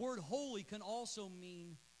 The word holy can also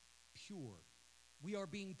mean pure. We are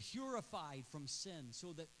being purified from sin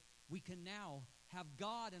so that we can now have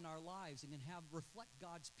God in our lives and can reflect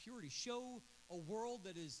God's purity. Show a world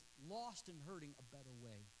that is lost and hurting a better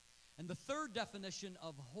way. And the third definition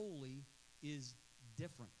of holy is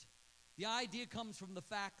different. The idea comes from the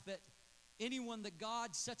fact that anyone that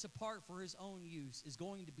God sets apart for His own use is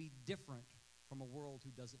going to be different from a world who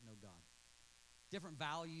doesn't know God. Different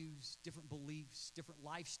values, different beliefs, different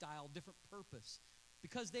lifestyle, different purpose,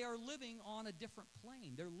 because they are living on a different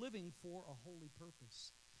plane. They're living for a holy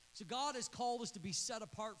purpose. So God has called us to be set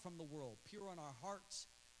apart from the world, pure in our hearts,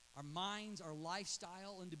 our minds, our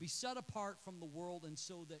lifestyle, and to be set apart from the world, and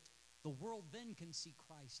so that the world then can see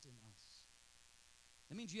Christ in us.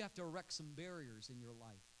 That means you have to erect some barriers in your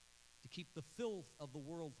life to keep the filth of the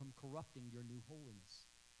world from corrupting your new holiness.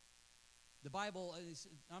 The Bible is,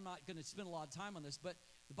 I'm not going to spend a lot of time on this, but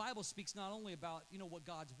The Bible speaks not only about, what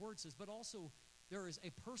God's word says, but also there is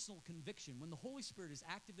a personal conviction. When the Holy Spirit is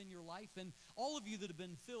active in your life, and all of you that have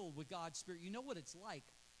been filled with God's Spirit, you know what it's like.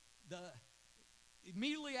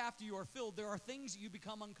 Immediately after you are filled, there are things that you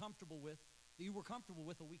become uncomfortable with that you were comfortable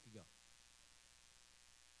with a week ago.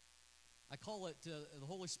 I call it the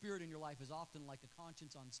Holy Spirit in your life is often like a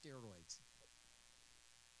conscience on steroids.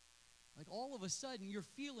 Like all of a sudden, you're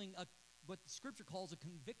feeling what the Scripture calls a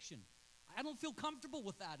conviction. I don't feel comfortable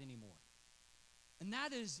with that anymore. And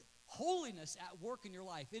that is holiness at work in your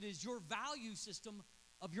life. It is your value system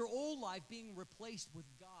of your old life being replaced with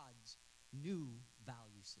God's new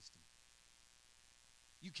value system.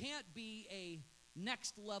 You can't be a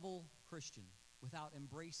next level Christian without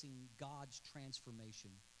embracing God's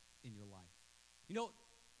transformation in your life.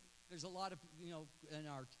 There's a lot of, in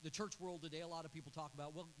the church world today, a lot of people talk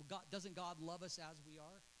about, well, doesn't God love us as we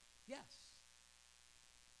are? Yes.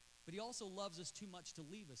 But he also loves us too much to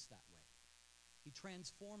leave us that way. He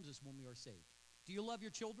transforms us when we are saved. Do you love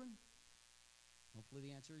your children? Hopefully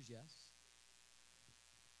the answer is yes.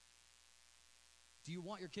 Do you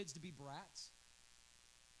want your kids to be brats?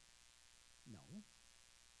 No.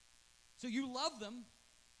 So you love them,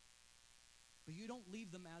 but you don't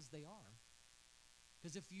leave them as they are.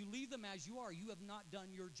 Because if you leave them as you are, you have not done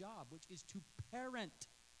your job, which is to parent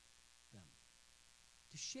them,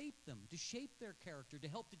 to shape them, to shape their character, to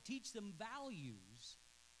help to teach them values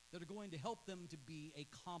that are going to help them to be a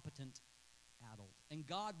competent adult. And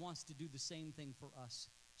God wants to do the same thing for us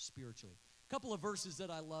spiritually. A couple of verses that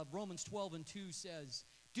I love. Romans 12:2 says,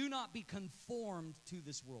 do not be conformed to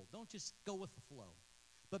this world. Don't just go with the flow,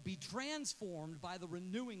 but be transformed by the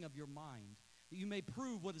renewing of your mind, that you may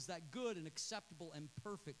prove what is that good and acceptable and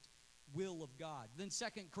perfect will of God. Then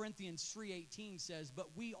 2 Corinthians 3:18 says,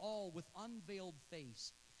 but we all with unveiled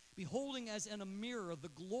face, beholding as in a mirror the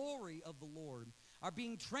glory of the Lord, are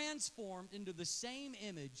being transformed into the same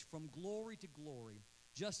image from glory to glory,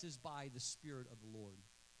 just as by the Spirit of the Lord.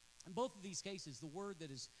 In both of these cases, the word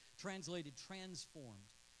that is translated transformed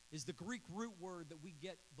is the Greek root word that we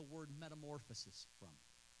get the word metamorphosis from.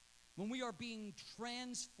 When we are being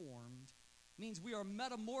transformed, means we are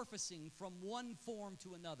metamorphosing from one form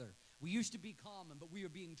to another. We used to be common, but we are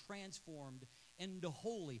being transformed into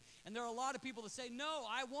holy. And there are a lot of people that say, no,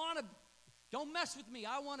 don't mess with me.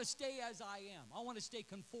 I want to stay as I am. I want to stay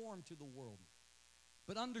conformed to the world.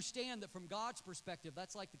 But understand that from God's perspective,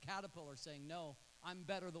 that's like the caterpillar saying, no, I'm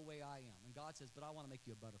better the way I am. And God says, but I want to make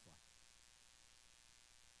you a butterfly.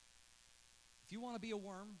 If you want to be a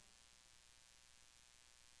worm,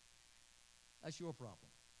 that's your problem.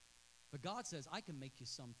 But God says, I can make you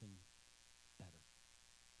something better.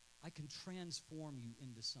 I can transform you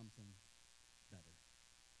into something better.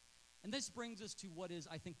 And this brings us to what is,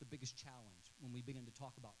 I think, the biggest challenge when we begin to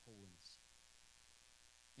talk about holiness.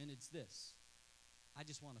 And it's this. I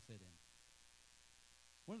just want to fit in.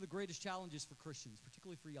 One of the greatest challenges for Christians,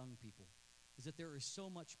 particularly for young people, is that there is so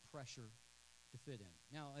much pressure to fit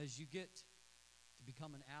in. Now, as you get to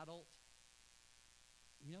become an adult,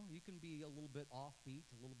 you can be a little bit offbeat,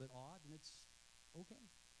 a little bit odd, and it's okay.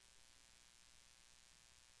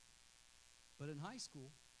 But in high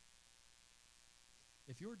school,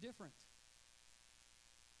 if you're different,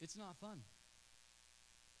 it's not fun.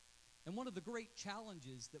 And one of the great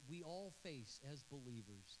challenges that we all face as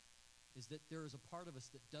believers is that there is a part of us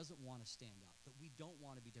that doesn't want to stand out, that we don't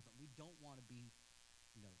want to be different, we don't want to be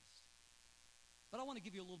noticed. But I want to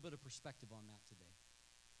give you a little bit of perspective on that today.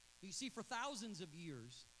 You see, for thousands of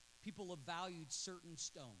years, people have valued certain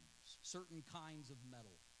stones, certain kinds of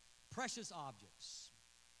metal, precious objects,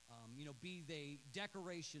 be they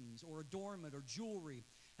decorations or adornment or jewelry,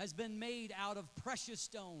 has been made out of precious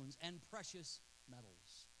stones and precious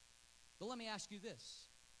metals. But let me ask you this.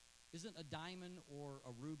 Isn't a diamond or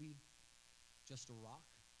a ruby just a rock?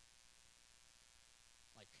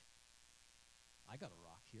 Like, I got a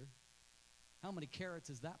rock here. How many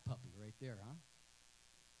carats is that puppy right there, huh?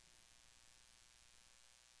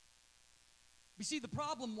 You see, the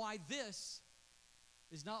problem why this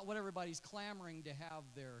is not what everybody's clamoring to have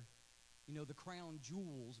their, the crown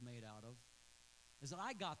jewels made out of, is that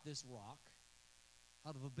I got this rock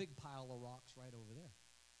out of a big pile of rocks right over there.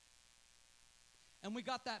 And we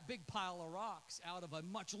got that big pile of rocks out of a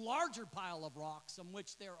much larger pile of rocks, in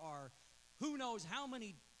which there are who knows how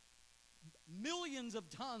many millions of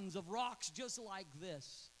tons of rocks just like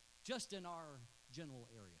this, just in our general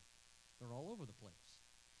area. They're all over the place.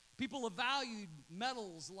 People have valued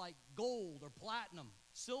metals like gold or platinum,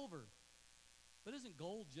 silver. But isn't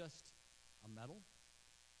gold just a metal?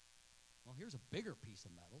 Well, here's a bigger piece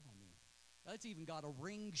of metal. That's even got a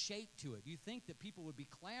ring shape to it. You think that people would be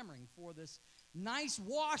clamoring for this nice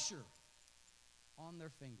washer on their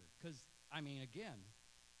finger. Because, I mean, again,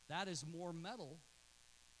 that is more metal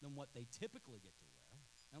than what they typically get to wear.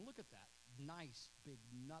 And look at that nice big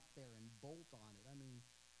nut there and bolt on it. I mean,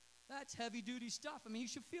 that's heavy-duty stuff. I mean, you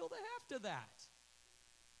should feel the heft of that.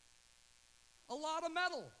 A lot of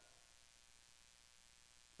metal.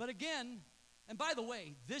 But again, and by the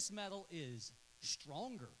way, this metal is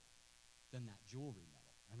stronger than that jewelry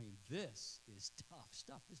metal. I mean, this is tough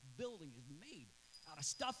stuff. This building is made out of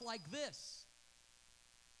stuff like this.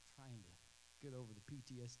 I'm trying to get over the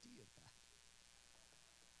PTSD of that.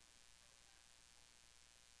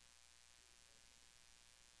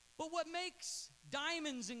 But what makes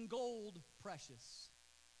diamonds and gold precious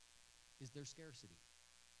is their scarcity.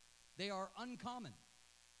 They are uncommon.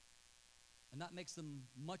 And that makes them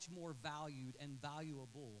much more valued and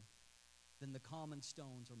valuable than the common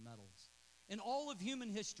stones or metals. In all of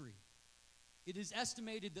human history, it is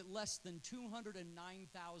estimated that less than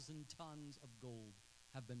 209,000 tons of gold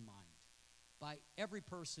have been mined by every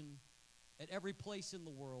person at every place in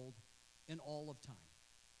the world in all of time.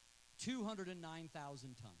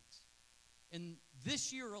 209,000 tons. In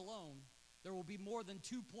this year alone, there will be more than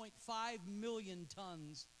 2.5 million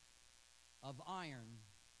tons of iron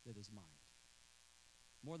that is mined.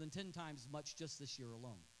 More than 10 times as much just this year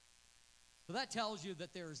alone. So that tells you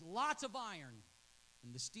that there's lots of iron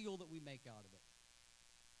in the steel that we make out of it.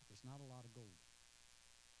 But there's not a lot of gold.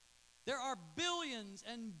 There are billions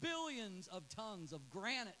and billions of tons of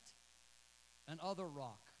granite and other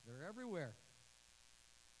rock. They're everywhere.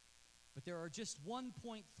 But there are just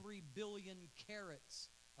 1.3 billion carats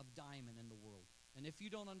of diamond in the world. And if you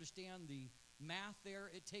don't understand the math there,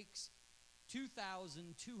 it takes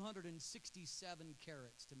 2,267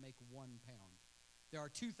 carats to make 1 pound. There are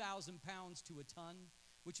 2,000 pounds to a ton,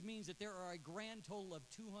 which means that there are a grand total of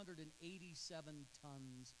 287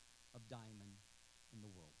 tons of diamond in the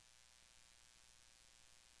world.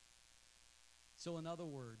 So in other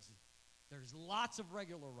words, there's lots of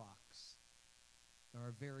regular rocks. There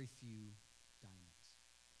are very few diamonds.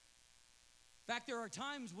 In fact, there are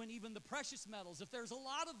times when even the precious metals, if there's a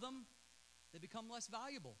lot of them, they become less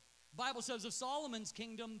valuable. The Bible says of Solomon's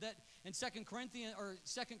kingdom that in 2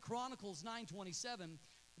 Chronicles 9:27,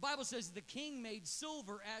 the Bible says the king made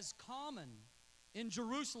silver as common in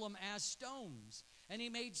Jerusalem as stones, and he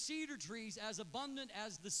made cedar trees as abundant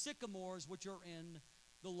as the sycamores which are in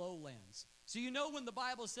the lowlands. So you know when the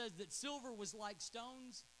Bible says that silver was like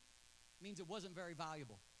stones, it means it wasn't very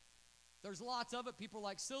valuable. There's lots of it. People are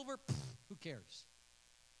like, silver, who cares?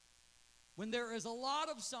 When there is a lot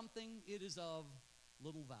of something, it is of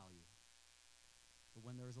little value. But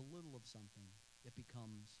when there is a little of something, it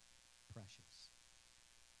becomes precious.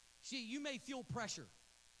 See, you may feel pressure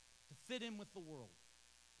to fit in with the world,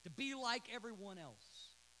 to be like everyone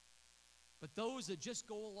else. But those that just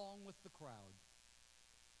go along with the crowd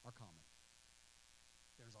are common.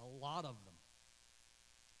 There's a lot of them.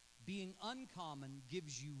 Being uncommon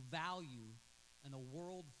gives you value in a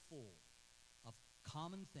world full of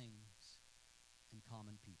common things and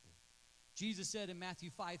common people. Jesus said in Matthew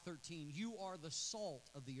 5:13, "You are the salt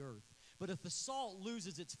of the earth. But if the salt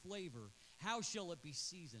loses its flavor, how shall it be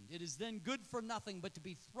seasoned? It is then good for nothing but to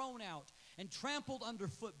be thrown out and trampled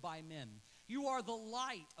underfoot by men. You are the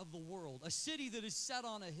light of the world. A city that is set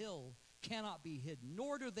on a hill cannot be hidden.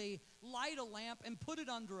 Nor do they light a lamp and put it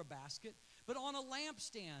under a basket, but on a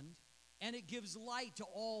lampstand, and it gives light to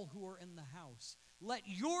all who are in the house. Let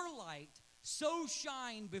your light so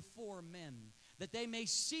shine before men that they may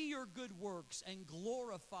see your good works and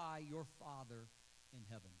glorify your Father in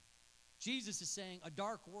heaven." Jesus is saying a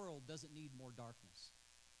dark world doesn't need more darkness.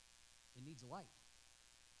 It needs light.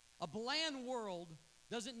 A bland world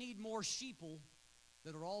doesn't need more sheeple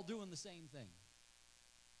that are all doing the same thing.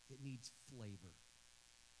 It needs flavor.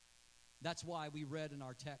 That's why we read in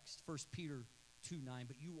our text, 1 Peter 2:9,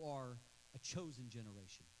 "But you are a chosen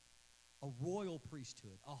generation, a royal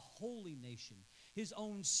priesthood, a holy nation, his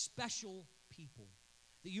own special people,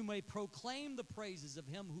 that you may proclaim the praises of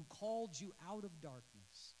him who called you out of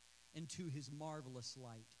darkness into his marvelous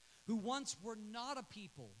light, who once were not a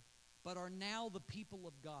people, but are now the people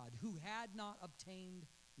of God, who had not obtained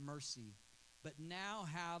mercy, but now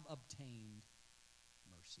have obtained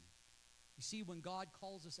mercy." You see, when God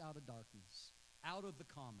calls us out of darkness, out of the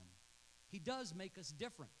common, he does make us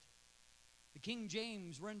different. The King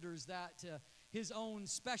James renders that his own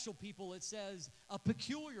special people. It says a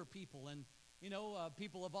peculiar people. And, you know,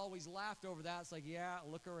 people have always laughed over that. It's like, yeah,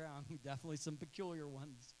 look around. Definitely some peculiar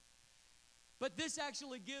ones. But this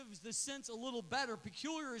actually gives the sense a little better.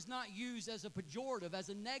 Peculiar is not used as a pejorative, as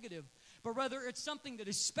a negative, but rather it's something that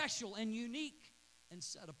is special and unique and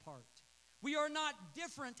set apart. We are not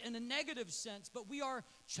different in a negative sense, but we are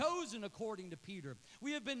chosen according to Peter.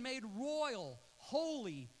 We have been made royal,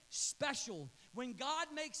 holy, special. When God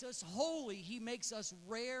makes us holy, he makes us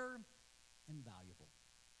rare and valuable.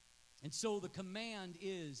 And so the command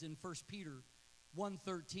is in 1 Peter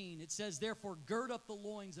 1:13. It says, therefore, gird up the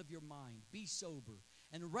loins of your mind, be sober,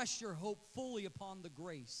 and rest your hope fully upon the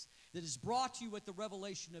grace that is brought to you at the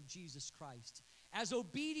revelation of Jesus Christ. As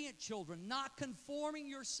obedient children, not conforming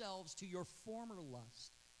yourselves to your former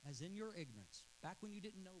lust, as in your ignorance, back when you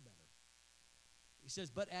didn't know better. He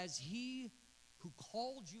says, but as he who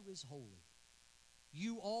called you is holy,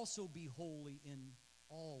 you also be holy in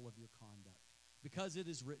all of your conduct. Because it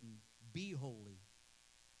is written, be holy,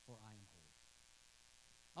 for I am holy.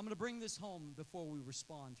 I'm going to bring this home before we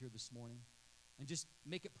respond here this morning and just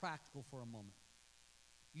make it practical for a moment.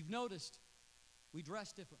 You've noticed we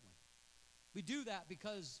dress differently. We do that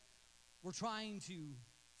because we're trying to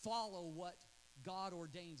follow what God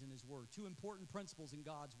ordains in his word. Two important principles in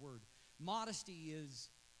God's word. Modesty is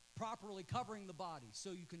properly covering the body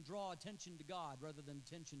so you can draw attention to God rather than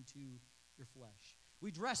attention to your flesh.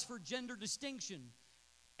 We dress for gender distinction,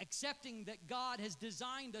 accepting that God has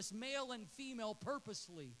designed us male and female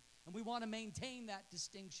purposely, and we want to maintain that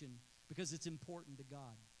distinction because it's important to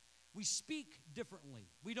God. We speak differently.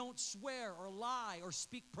 We don't swear or lie or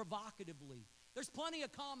speak provocatively. There's plenty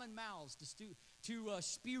of common mouths to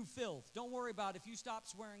spew filth. Don't worry about it. If you stop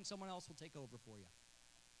swearing, someone else will take over for you.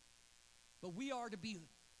 But we are to be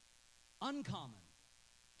uncommon,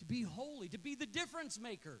 to be holy, to be the difference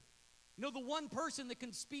maker. You know, the one person that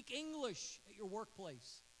can speak English at your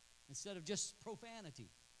workplace instead of just profanity.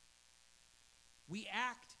 We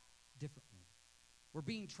act differently. We're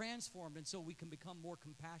being transformed, and so we can become more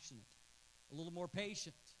compassionate, a little more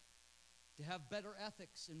patient, to have better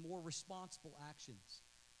ethics and more responsible actions.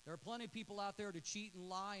 There are plenty of people out there to cheat and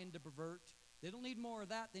lie and to pervert. They don't need more of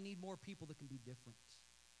that. They need more people that can be different.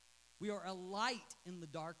 We are a light in the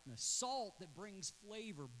darkness, salt that brings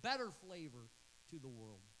flavor, better flavor to the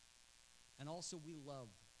world. And also we love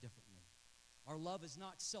differently. Our love is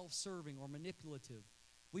not self-serving or manipulative.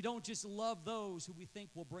 We don't just love those who we think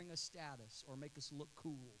will bring us status or make us look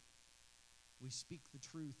cool. We speak the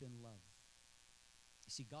truth in love. You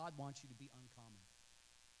see, God wants you to be uncommon,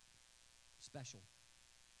 special,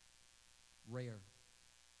 rare,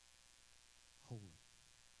 holy.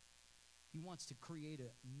 He wants to create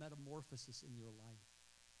a metamorphosis in your life,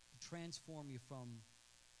 to transform you from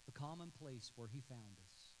the common place where he found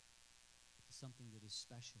us to something that is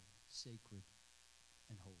special, sacred,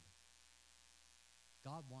 and holy.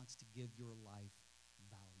 God wants to give your life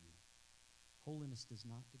value. Holiness does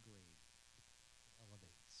not degrade, it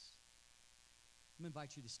elevates. I'm going to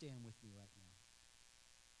invite you to stand with me right now.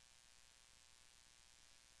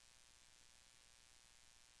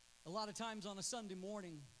 A lot of times on a Sunday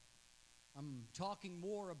morning, I'm talking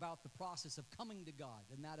more about the process of coming to God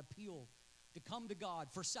and that appeal to come to God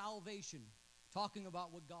for salvation, talking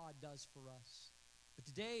about what God does for us. But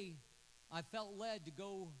today, I felt led to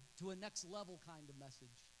go to a next level kind of message,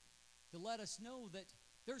 to let us know that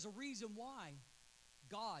there's a reason why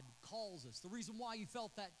God calls us. The reason why you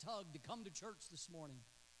felt that tug to come to church this morning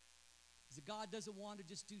is that God doesn't want to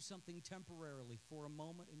just do something temporarily for a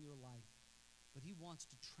moment in your life, but he wants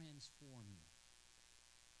to transform you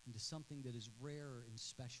into something that is rare and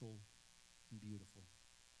special and beautiful.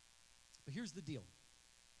 But here's the deal.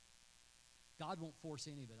 God won't force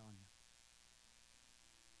any of it on you.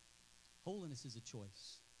 Holiness is a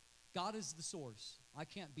choice. God is the source. I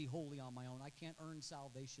can't be holy on my own. I can't earn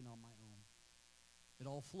salvation on my own. It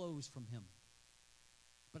all flows from him.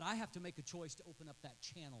 But I have to make a choice to open up that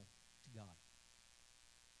channel to God.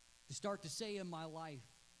 To start to say in my life,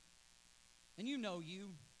 and you know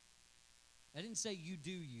you. I didn't say you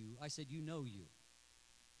do you. I said you know you.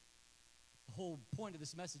 The whole point of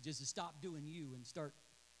this message is to stop doing you and start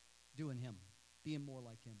doing him, being more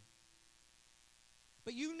like him.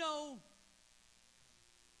 But you know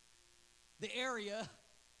the area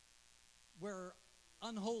where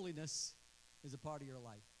unholiness is a part of your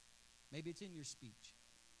life. Maybe it's in your speech.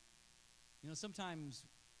 You know, sometimes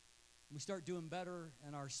we start doing better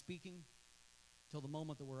in our speaking till the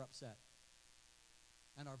moment that we're upset.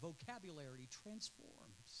 And our vocabulary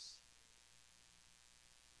transforms.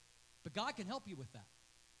 But God can help you with that.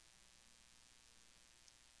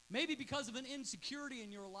 Maybe because of an insecurity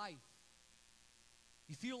in your life,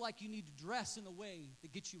 you feel like you need to dress in a way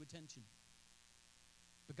that gets you attention.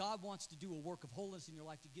 But God wants to do a work of holiness in your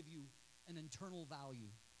life to give you an internal value,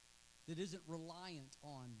 that isn't reliant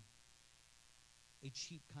on a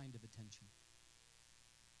cheap kind of attention.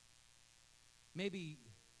 Maybe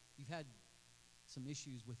you've had some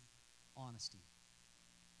issues with honesty.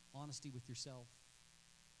 Honesty with yourself.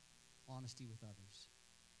 Honesty with others.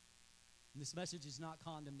 And this message is not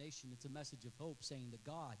condemnation. It's a message of hope, saying that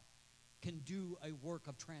God can do a work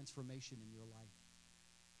of transformation in your life.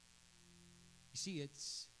 You see,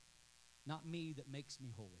 it's not me that makes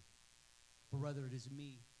me holy, but rather it is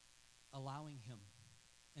me allowing Him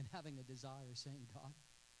and having a desire, saying, God,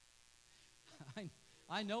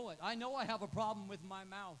 I know it. I know I have a problem with my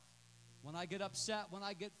mouth when I get upset, when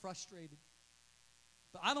I get frustrated.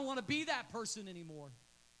 But I don't want to be that person anymore.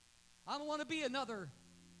 I don't want to be another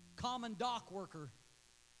common dock worker.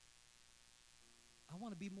 I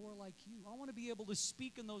want to be more like you. I want to be able to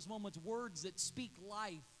speak in those moments words that speak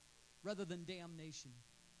life rather than damnation.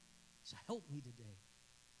 So help me today.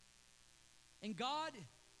 And God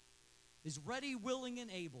is ready, willing,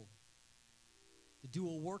 and able to do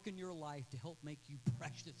a work in your life to help make you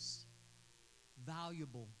precious,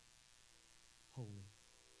 valuable, holy.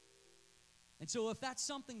 And so if that's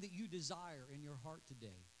something that you desire in your heart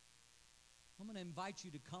today, I'm going to invite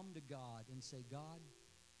you to come to God and say, God,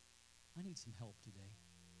 I need some help today.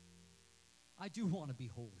 I do want to be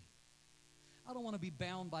holy. I don't want to be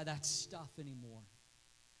bound by that stuff anymore.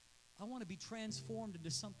 I want to be transformed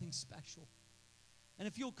into something special. And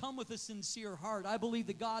if you'll come with a sincere heart, I believe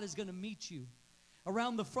that God is going to meet you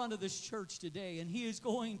around the front of this church today, and He is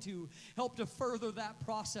going to help to further that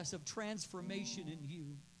process of transformation in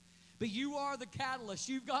you. But you are the catalyst.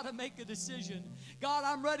 You've got to make a decision. God,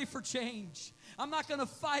 I'm ready for change. I'm not going to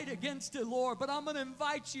fight against it, Lord, but I'm going to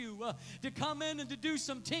invite you to come in and to do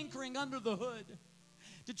some tinkering under the hood,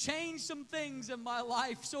 to change some things in my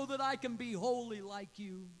life so that I can be holy like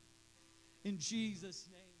you. In Jesus'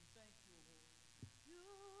 name.